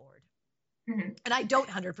get kind of bored. And I don't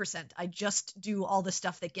 100%. I just do all the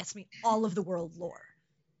stuff that gets me all of the world lore.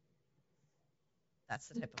 That's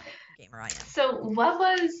the type of gamer I am. So what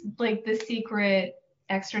was like the secret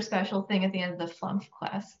extra special thing at the end of the Flump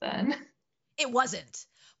quest then? It wasn't.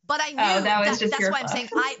 But I knew that's why I'm saying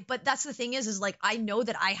but that's the thing is like, I know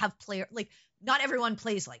that I have like, not everyone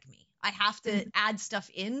plays like me. I have to add stuff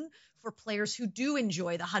in for players who do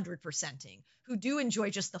enjoy the 100%ing, who do enjoy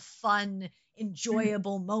just the fun,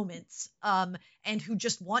 enjoyable moments, and who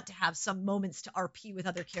just want to have some moments to RP with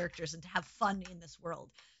other characters and to have fun in this world.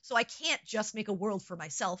 So I can't just make a world for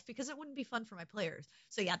myself because it wouldn't be fun for my players.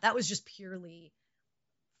 So yeah, that was just purely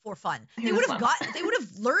for fun. They would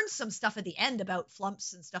have learned some stuff at the end about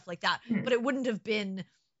flumps and stuff like that, but it wouldn't have been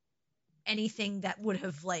anything that would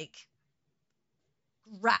have like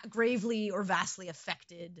gravely or vastly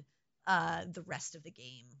affected the rest of the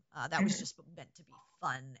game. That was just meant to be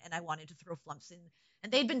fun, and I wanted to throw flumps in.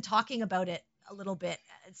 And they'd been talking about it a little bit,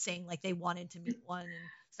 saying like they wanted to meet one and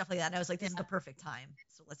stuff like that. And I was like, this is the perfect time,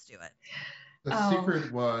 so let's do it. The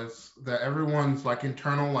secret was that everyone's like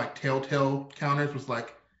internal like telltale counters was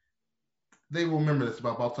like, they will remember this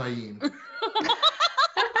about Baltaim.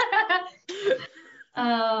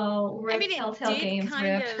 Oh, I mean, Telltale Games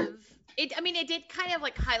kind of. It did kind of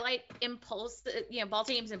like highlight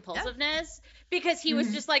Baltaim's impulsiveness, because he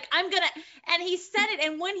was just like, I'm gonna, and he said it,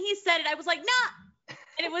 and when he said it, I was like, nah,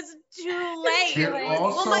 and it was too late.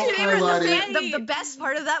 Well, my favorite, the best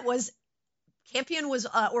part of that was Campion was,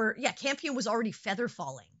 Campion was already feather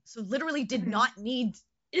falling, so literally did not need.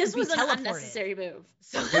 This was an unnecessary move.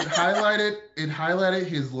 So. It highlighted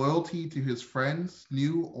his loyalty to his friends,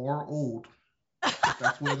 new or old.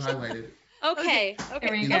 That's what it highlighted. Okay.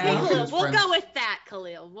 Khalil, we'll go with that,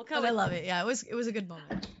 Khalil. We'll go. I love it. Yeah, it was a good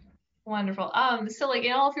moment. Wonderful. So like,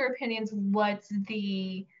 in all of your opinions, what's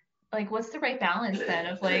the right balance then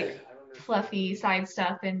of like fluffy side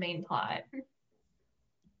stuff and main plot?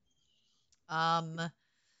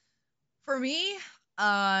 For me,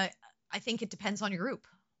 I think it depends on your group.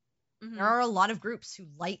 There are a lot of groups who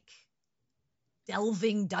like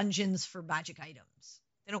delving dungeons for magic items.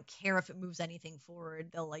 They don't care if it moves anything forward.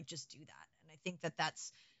 They'll like just do that. And I think that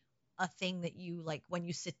that's a thing that you like when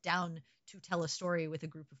you sit down to tell a story with a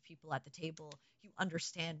group of people at the table, you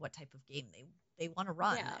understand what type of game they want to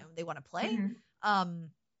run and they want to play. And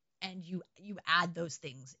you add those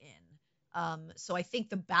things in. So I think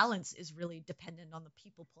the balance is really dependent on the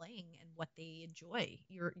people playing and what they enjoy.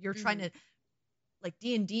 You're trying to like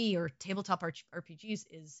D&D or tabletop RPGs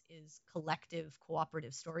is collective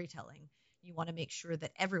cooperative storytelling. You want to make sure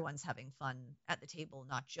that everyone's having fun at the table,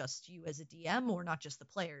 not just you as a DM or not just the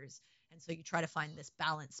players. And so you try to find this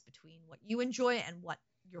balance between what you enjoy and what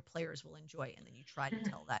your players will enjoy, and then you try to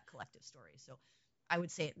tell that collective story. So I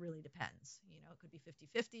would say it really depends. You know, it could be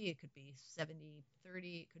 50-50, it could be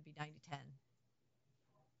 70-30, it could be 90-10.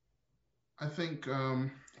 I think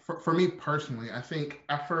for me personally, I think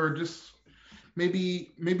after just maybe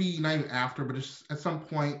not even after, but just at some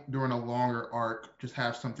point during a longer arc, just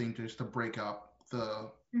have something just to break up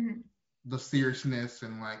the seriousness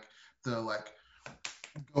and like the like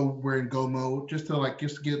we're in go mode, just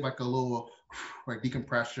to get like a little like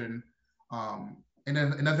decompression. And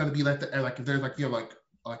then it doesn't have to be like like if there's like you have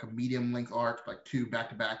like a medium length arc, like 2 back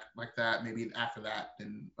to back like that, maybe after that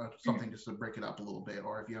then something just to break it up a little bit,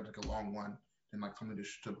 or if you have like a long one, then like something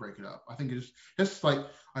just to break it up. I think it's just like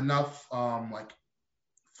enough like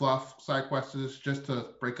fluff side quests just to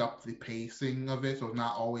break up the pacing of it, so it's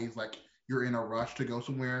not always like you're in a rush to go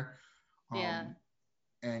somewhere,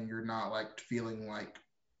 and you're not like feeling like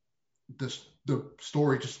the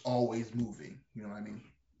story just always moving, you know what I mean?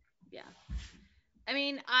 Yeah. I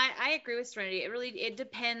mean, I agree with Serenity. It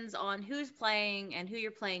depends on who's playing and who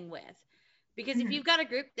you're playing with. Because if you've got a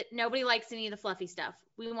group that nobody likes any of the fluffy stuff,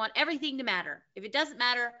 we want everything to matter. If it doesn't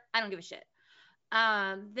matter, I don't give a shit.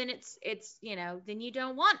 Then it's you know, then you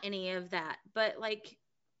don't want any of that. But like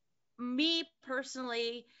me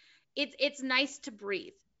personally, it's nice to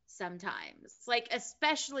breathe sometimes. Like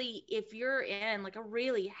especially if you're in like a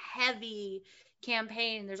really heavy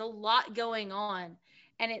campaign, there's a lot going on.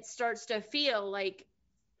 And it starts to feel like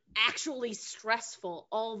actually stressful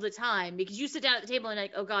all the time because you sit down at the table and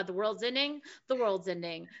like, oh God, the world's ending. The world's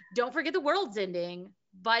ending. Don't forget the world's ending.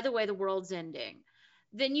 By the way, the world's ending.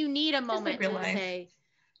 Then you need a moment to say,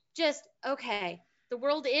 just, okay, the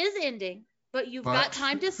world is ending, but you've got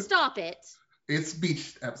time to stop it. It's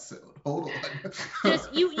beach episode. Hold on.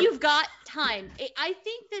 Just you've got time. I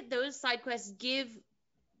think that those side quests give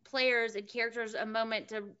players and characters a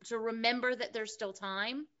moment to remember that there's still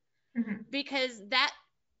time, because that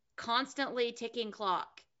constantly ticking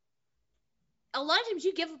clock, a lot of times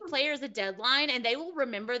you give players a deadline and they will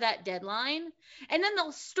remember that deadline and then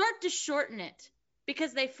they'll start to shorten it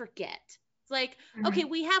because they forget. It's like, okay,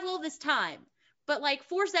 we have all this time, but like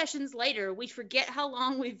 4 sessions later we forget how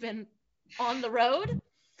long we've been on the road.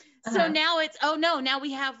 So now it's, oh no, now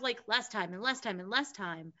we have like less time and less time and less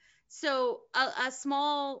time. So a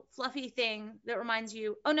small fluffy thing that reminds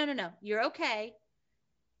you, oh, no, you're okay.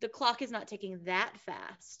 The clock is not ticking that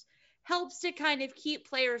fast. Helps to kind of keep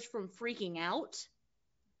players from freaking out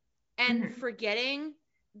and forgetting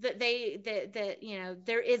that you know,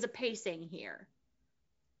 there is a pacing here.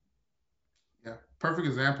 Yeah, perfect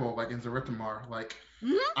example, like in Zarithamar, like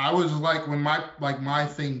I was like, when my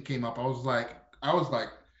thing came up, I was like,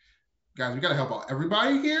 guys, we gotta help out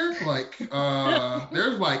everybody here. Like,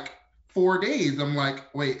 there's like 4 days. I'm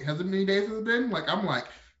like, wait, how many days has it been? Like, I'm like,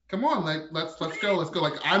 come on, like let's go.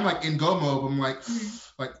 Like, I'm like in go mode. I'm like,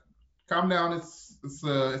 calm down. It's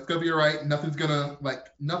gonna be all right.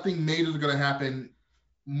 Nothing major is gonna happen.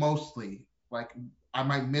 Mostly, like I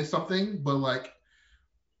might miss something, but like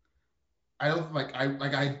I don't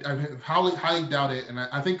I highly doubt it. And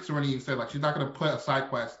I think Serenity said like she's not gonna put a side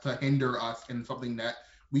quest to hinder us in something that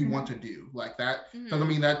we want to do. Like that doesn't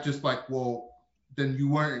mean that just like, well, then you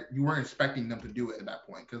weren't expecting them to do it at that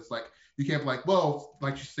point, because like you can't be like, well,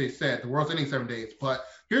 like you said, the world's ending 7 days, but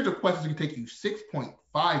here's a quest that can take you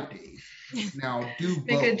 6.5 days. Now do both.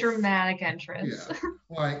 Make a dramatic entrance. Yeah,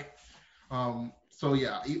 like so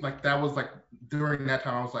yeah, like that was like during that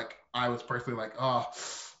time I was personally like,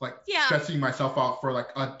 stressing myself out for like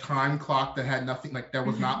a time clock that had nothing, like that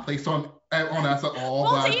was not placed on us at all.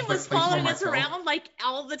 Well, Dean was following us around like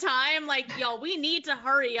all the time, like, y'all, we need to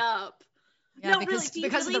hurry up. Yeah, no,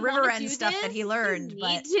 because of the Riverend stuff that he learned.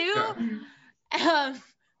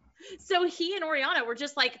 So he and Oriana were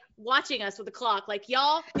just like watching us with the clock, like,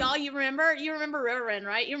 y'all, you remember Riverend,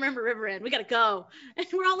 right? You remember Riverend? We gotta go. And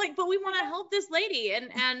we're all like, but we want to help this lady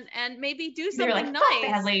and maybe do something like, nice. Fuck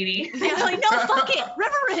that lady. Yeah, like, no, fuck it,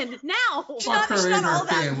 Riverend now. She's not all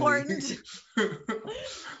that important.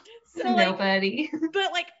 So, nobody. Like,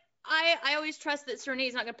 but like, I always trust that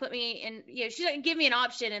Serenity's not gonna put me in, you know, she's not gonna give me an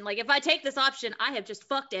option, and like if I take this option, I have just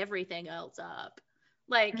fucked everything else up.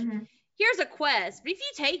 Like, here's a quest, but if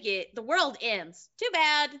you take it, the world ends. Too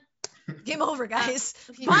bad. Game over, guys.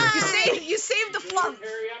 You saved the flump,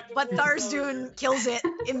 but Tharizdun kills it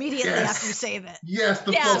immediately after you save it. Yes,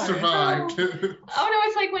 the flump survived. Oh no,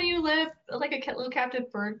 it's like when you let like a little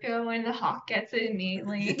captive bird go and the hawk gets it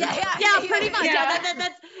immediately. Yeah, pretty much. Yeah,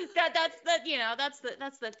 that's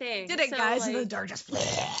the thing. Did it, so, guys? And the dart just.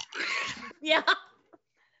 Yeah.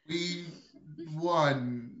 We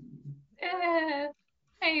won.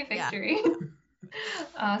 Hey, victory.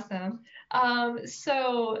 Awesome.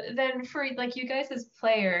 So then for like you guys as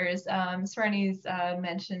players, Serene's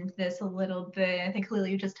mentioned this a little bit. I think Khalil,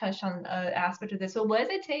 you just touched on an aspect of this. So what does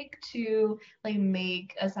it take to like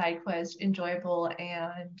make a side quest enjoyable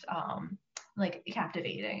and like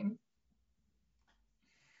captivating?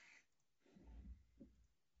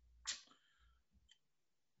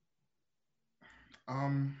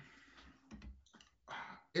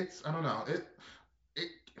 It's I don't know.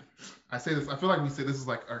 I say this. I feel like we say this is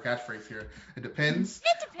like our catchphrase here. It depends.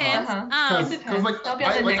 It depends. Because like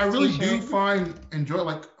I really do find enjoy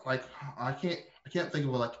like I can't think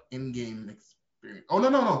of a like in-game experience. Oh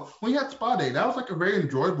no. When you had Spa Day, that was like a very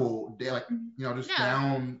enjoyable day. Like just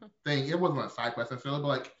down thing. It wasn't a side quest necessarily, but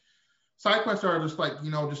like side quests are just like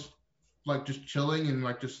just chilling and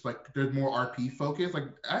like just like there's more RP focus. Like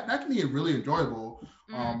that can be really enjoyable.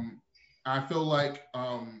 I feel like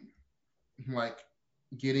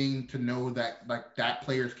getting to know that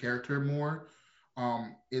player's character more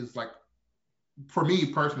is like for me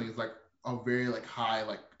personally is like a very like high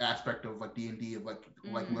like aspect of like D&D of like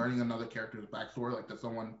learning another character's backstory, like that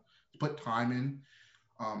someone put time in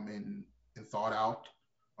and thought out.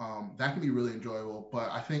 That can be really enjoyable.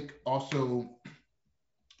 But I think also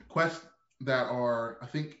quests that are,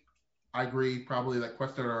 I agree, probably like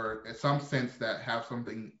quests that are in some sense that have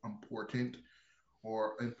something important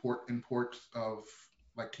or imports of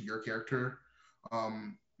like to your character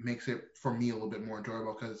makes it for me a little bit more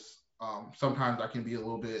enjoyable, because sometimes I can be a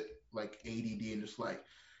little bit like ADD and just like,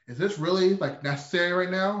 is this really like necessary right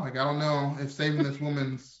now? Like, I don't know if saving this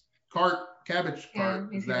woman's cabbage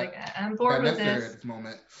cart is that, like, I'm bored with necessary this at this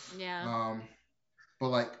moment. Yeah. But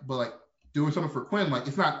like doing something for Quinn, like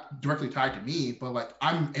it's not directly tied to me, but like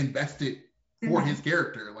I'm invested for his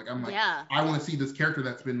character. Like I'm like, I want to see this character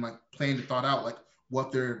that's been like planned and thought out, like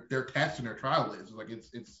what their test and their trial is. Like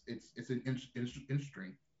it's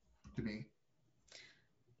interesting to me.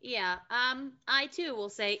 Yeah. I too will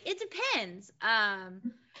say it depends.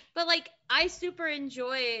 But like I super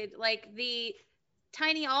enjoyed like the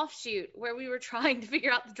tiny offshoot where we were trying to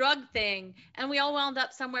figure out the drug thing, and we all wound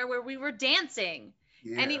up somewhere where we were dancing.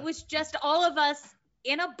 Yeah. And it was just all of us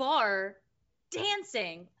in a bar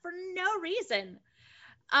dancing for no reason.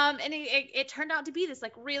 And it turned out to be this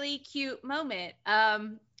like really cute moment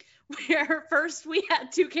where first we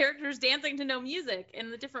had two characters dancing to no music in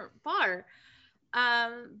the different bar.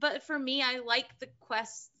 But for me, I like the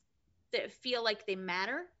quests that feel like they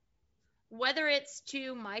matter, whether it's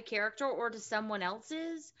to my character or to someone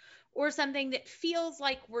else's, or something that feels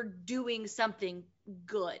like we're doing something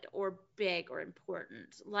good or big or important.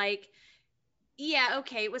 Like, yeah,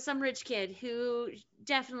 okay, it was some rich kid who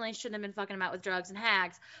definitely shouldn't have been fucking about with drugs and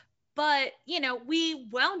hags, but we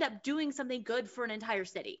wound up doing something good for an entire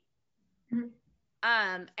city.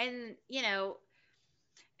 And and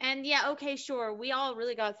yeah, okay, sure, we all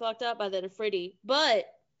really got fucked up by the Ifriti, but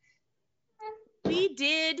we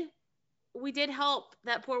did help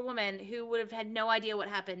that poor woman who would have had no idea what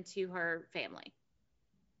happened to her family.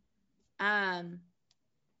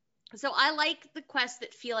 So I like the quests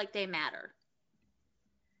that feel like they matter.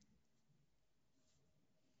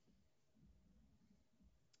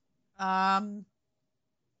 I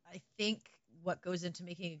think what goes into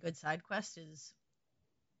making a good side quest is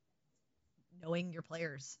knowing your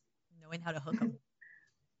players, knowing how to hook them.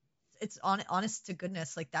 It's honest to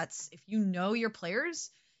goodness. Like that's, if you know your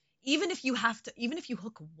players, even if you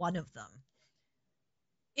hook one of them,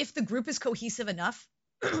 if the group is cohesive enough,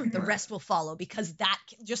 the rest will follow, because that,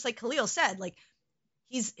 just like Khalil said, like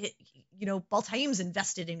Baltaim's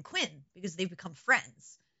invested in Quinn because they've become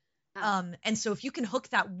friends. And so if you can hook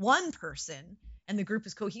that one person and the group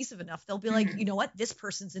is cohesive enough, they'll be like, you know what, this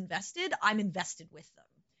person's invested, I'm invested with them.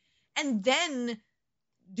 And then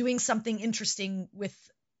doing something interesting with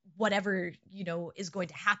whatever, is going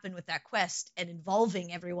to happen with that quest and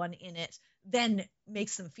involving everyone in it, then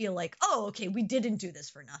makes them feel like, oh, okay, we didn't do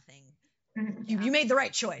this for nothing. You made the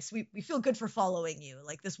right choice. We feel good for following you.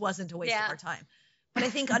 Like this wasn't a waste of our time. But I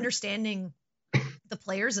think understanding the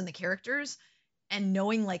players and the characters and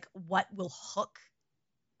knowing like what will hook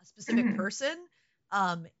a specific person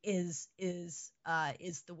is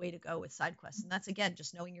the way to go with side quests. And that's, again,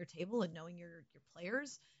 just knowing your table and knowing your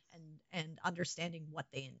players and understanding what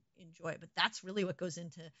they enjoy. But that's really what goes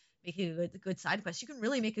into making a good side quest. You can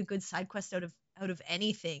really make a good side quest out of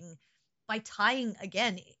anything by tying,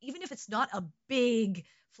 again, even if it's not a big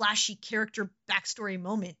flashy character backstory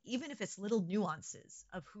moment, even if it's little nuances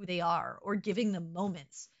of who they are, or giving them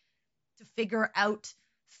moments to figure out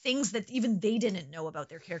things that even they didn't know about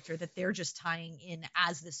their character that they're just tying in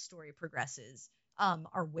as this story progresses,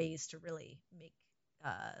 are ways to really make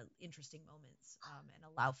interesting moments and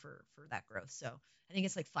allow for that growth. So I think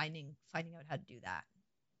it's like finding out how to do that.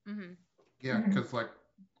 Mm-hmm. Yeah, because like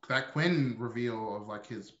that Quinn reveal of like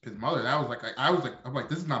his mother, that was like I'm like,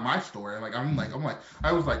 this is not my story. Like I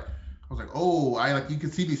was like, oh, I like, you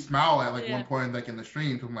could see me smile at like one point like in the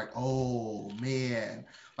stream. So I'm like, oh man,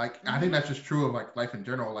 like I think that's just true of like life in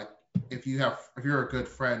general. Like if you're a good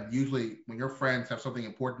friend, usually when your friends have something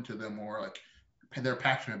important to them or like they're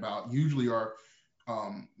passionate about, usually are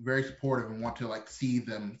very supportive and want to like see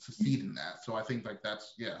them succeed in that. So I think like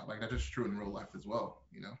that's just true in real life as well,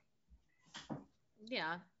 you know?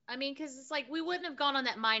 Yeah. I mean, because it's like we wouldn't have gone on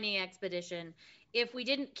that mining expedition if we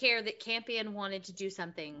didn't care that Campion wanted to do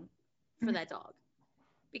something for that dog.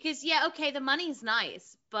 Because, yeah, okay, the money's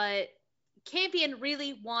nice, but Campion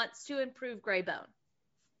really wants to improve Greybone.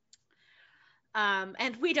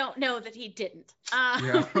 And we don't know that he didn't.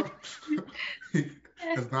 Yeah.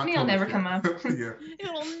 He'll never come up. Yeah.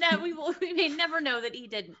 We may never know that he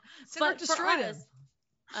didn't. But destroyed him.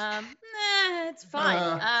 It's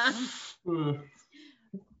fine.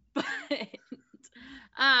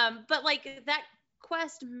 But like that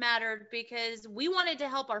quest mattered because we wanted to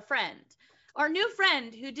help our new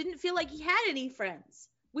friend who didn't feel like he had any friends.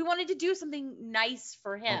 We wanted to do something nice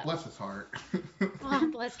for him. Oh, bless his heart. Oh,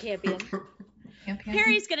 bless Campion.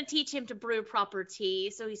 Harry's gonna teach him to brew proper tea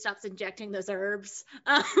so he stops injecting those herbs.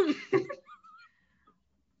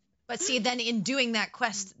 But see, then in doing that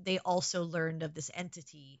quest, they also learned of this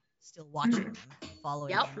entity still watching them,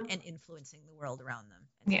 following them, and influencing the world around them.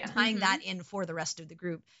 And tying that in for the rest of the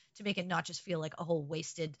group to make it not just feel like a whole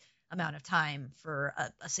wasted amount of time for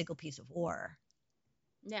a single piece of ore.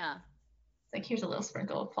 Yeah. It's like, here's a little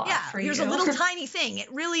sprinkle of plot for here's you. A little tiny thing.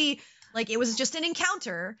 It really, like, it was just an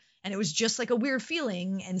encounter, and it was just like a weird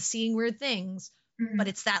feeling and seeing weird things. But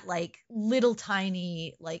it's that like little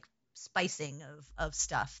tiny like spicing of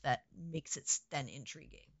stuff that makes it then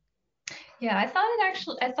intriguing. Yeah, I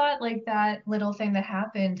thought like that little thing that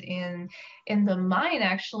happened in the mine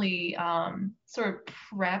actually sort of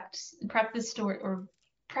prepped the story, or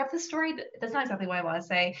prep the story. That's not exactly what I want to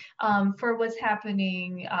say, for what's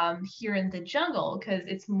happening here in the jungle, because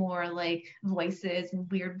it's more like voices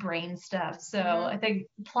and weird brain stuff. So I think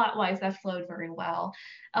plot wise that flowed very well.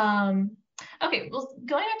 Okay, well,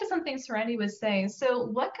 going back to something Serenity was saying, so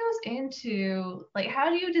what goes into, like, how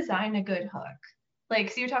do you design a good hook? Like,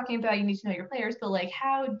 so you're talking about you need to know your players, but like,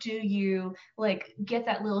 how do you like get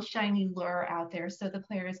that little shiny lure out there so the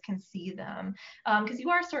players can see them? Because you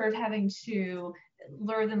are sort of having to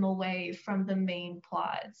lure them away from the main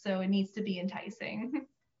plot, so it needs to be enticing.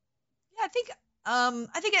 Yeah,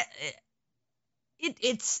 I think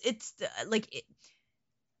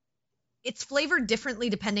it's flavored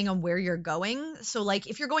differently depending on where you're going. So like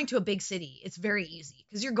if you're going to a big city, it's very easy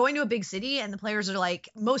because you're going to a big city and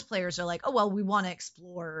most players are like, oh, well, we want to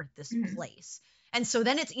explore this place. And so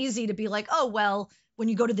then it's easy to be like, oh, well, when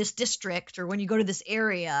you go to this district or when you go to this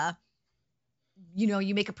area, you know,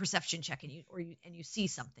 you make a perception check and you see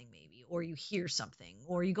something maybe, or you hear something,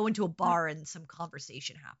 or you go into a bar and some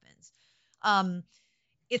conversation happens.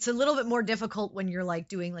 It's a little bit more difficult when you're like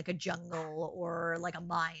doing like a jungle or like a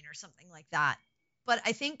mine or something like that. But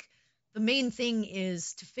I think the main thing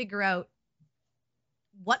is to figure out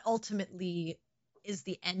what ultimately is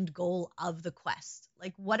the end goal of the quest.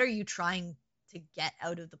 Like, what are you trying to get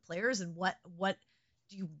out of the players, and what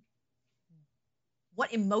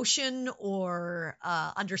emotion or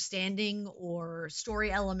understanding or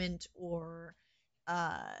story element or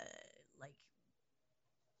like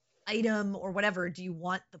item or whatever do you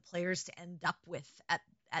want the players to end up with at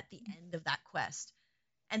the end of that quest?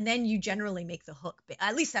 And then you generally make the hook.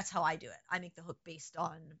 At least that's how I do it. I make the hook based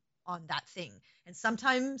on that thing. And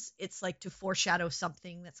sometimes it's like to foreshadow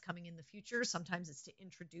something that's coming in the future. Sometimes it's to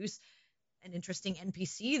introduce an interesting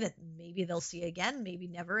NPC that maybe they'll see again, maybe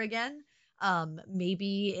never again.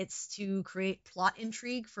 Maybe it's to create plot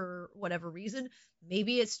intrigue for whatever reason.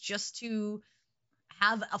 Maybe it's just to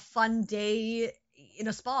have a fun day in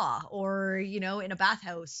a spa, or, you know, in a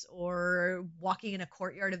bathhouse, or walking in a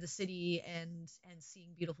courtyard of the city and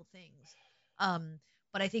seeing beautiful things.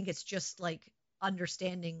 But I think it's just like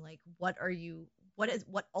understanding like what are you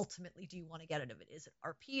what ultimately do you want to get out of it? Is it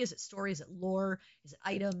RP? Is it story? Is it lore? Is it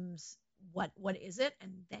items? What is it?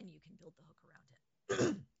 And then you can build the hook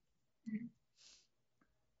around it.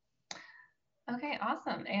 Okay,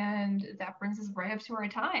 awesome. And that brings us right up to our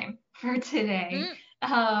time for today.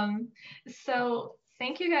 So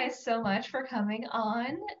thank you guys so much for coming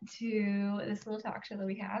on to this little talk show that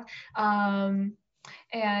we have.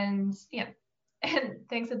 And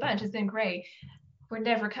thanks a bunch. It's been great. We're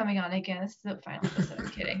never coming on again. This is the final episode. I'm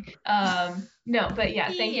kidding. No, but yeah,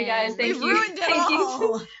 thank you guys. Thank you. Ruined it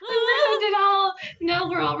all. We ruined it all. No,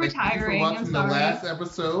 we're all retiring. Thank you for watching the last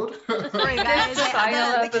episode. Sorry, guys.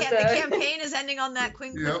 The campaign is ending on that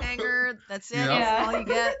Quinn cliffhanger. That's it. That's all you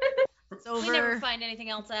get. It's over. We never find anything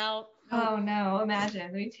else out. Oh no! Imagine,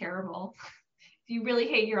 it'd be terrible. If you really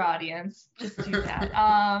hate your audience, just do that.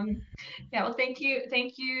 Well, thank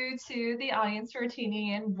you to the audience for tuning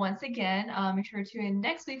in once again. Make sure to tune in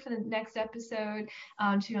next week for the next episode.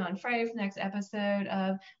 Tune on Friday for the next episode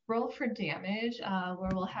of Roll for Damage, where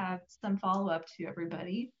we'll have some follow-up to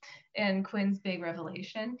everybody and Quinn's big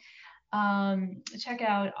revelation. Check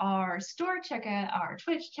out our store, check out our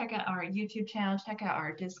Twitch, check out our YouTube channel, check out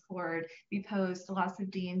our Discord. We post lots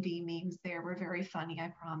of D&D memes there. We're very funny,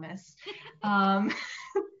 I promise. Or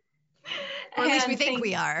at least we think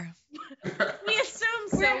we are. We assume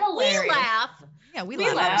so. We're hilarious. We laugh. Yeah, we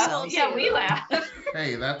laugh ourselves. Yeah, we laugh.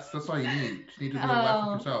 Hey, that's all you need. You just need to do laugh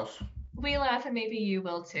with yourself. We laugh, and maybe you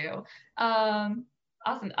will too.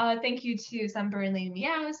 Awesome. Thank you to Sunburn and Lady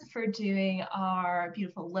Meows for doing our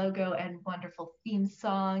beautiful logo and wonderful theme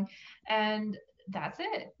song. And that's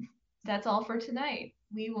it. That's all for tonight.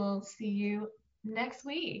 We will see you next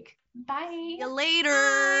week. Bye. See you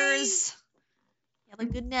laters. Have a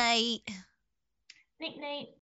good night. Night night.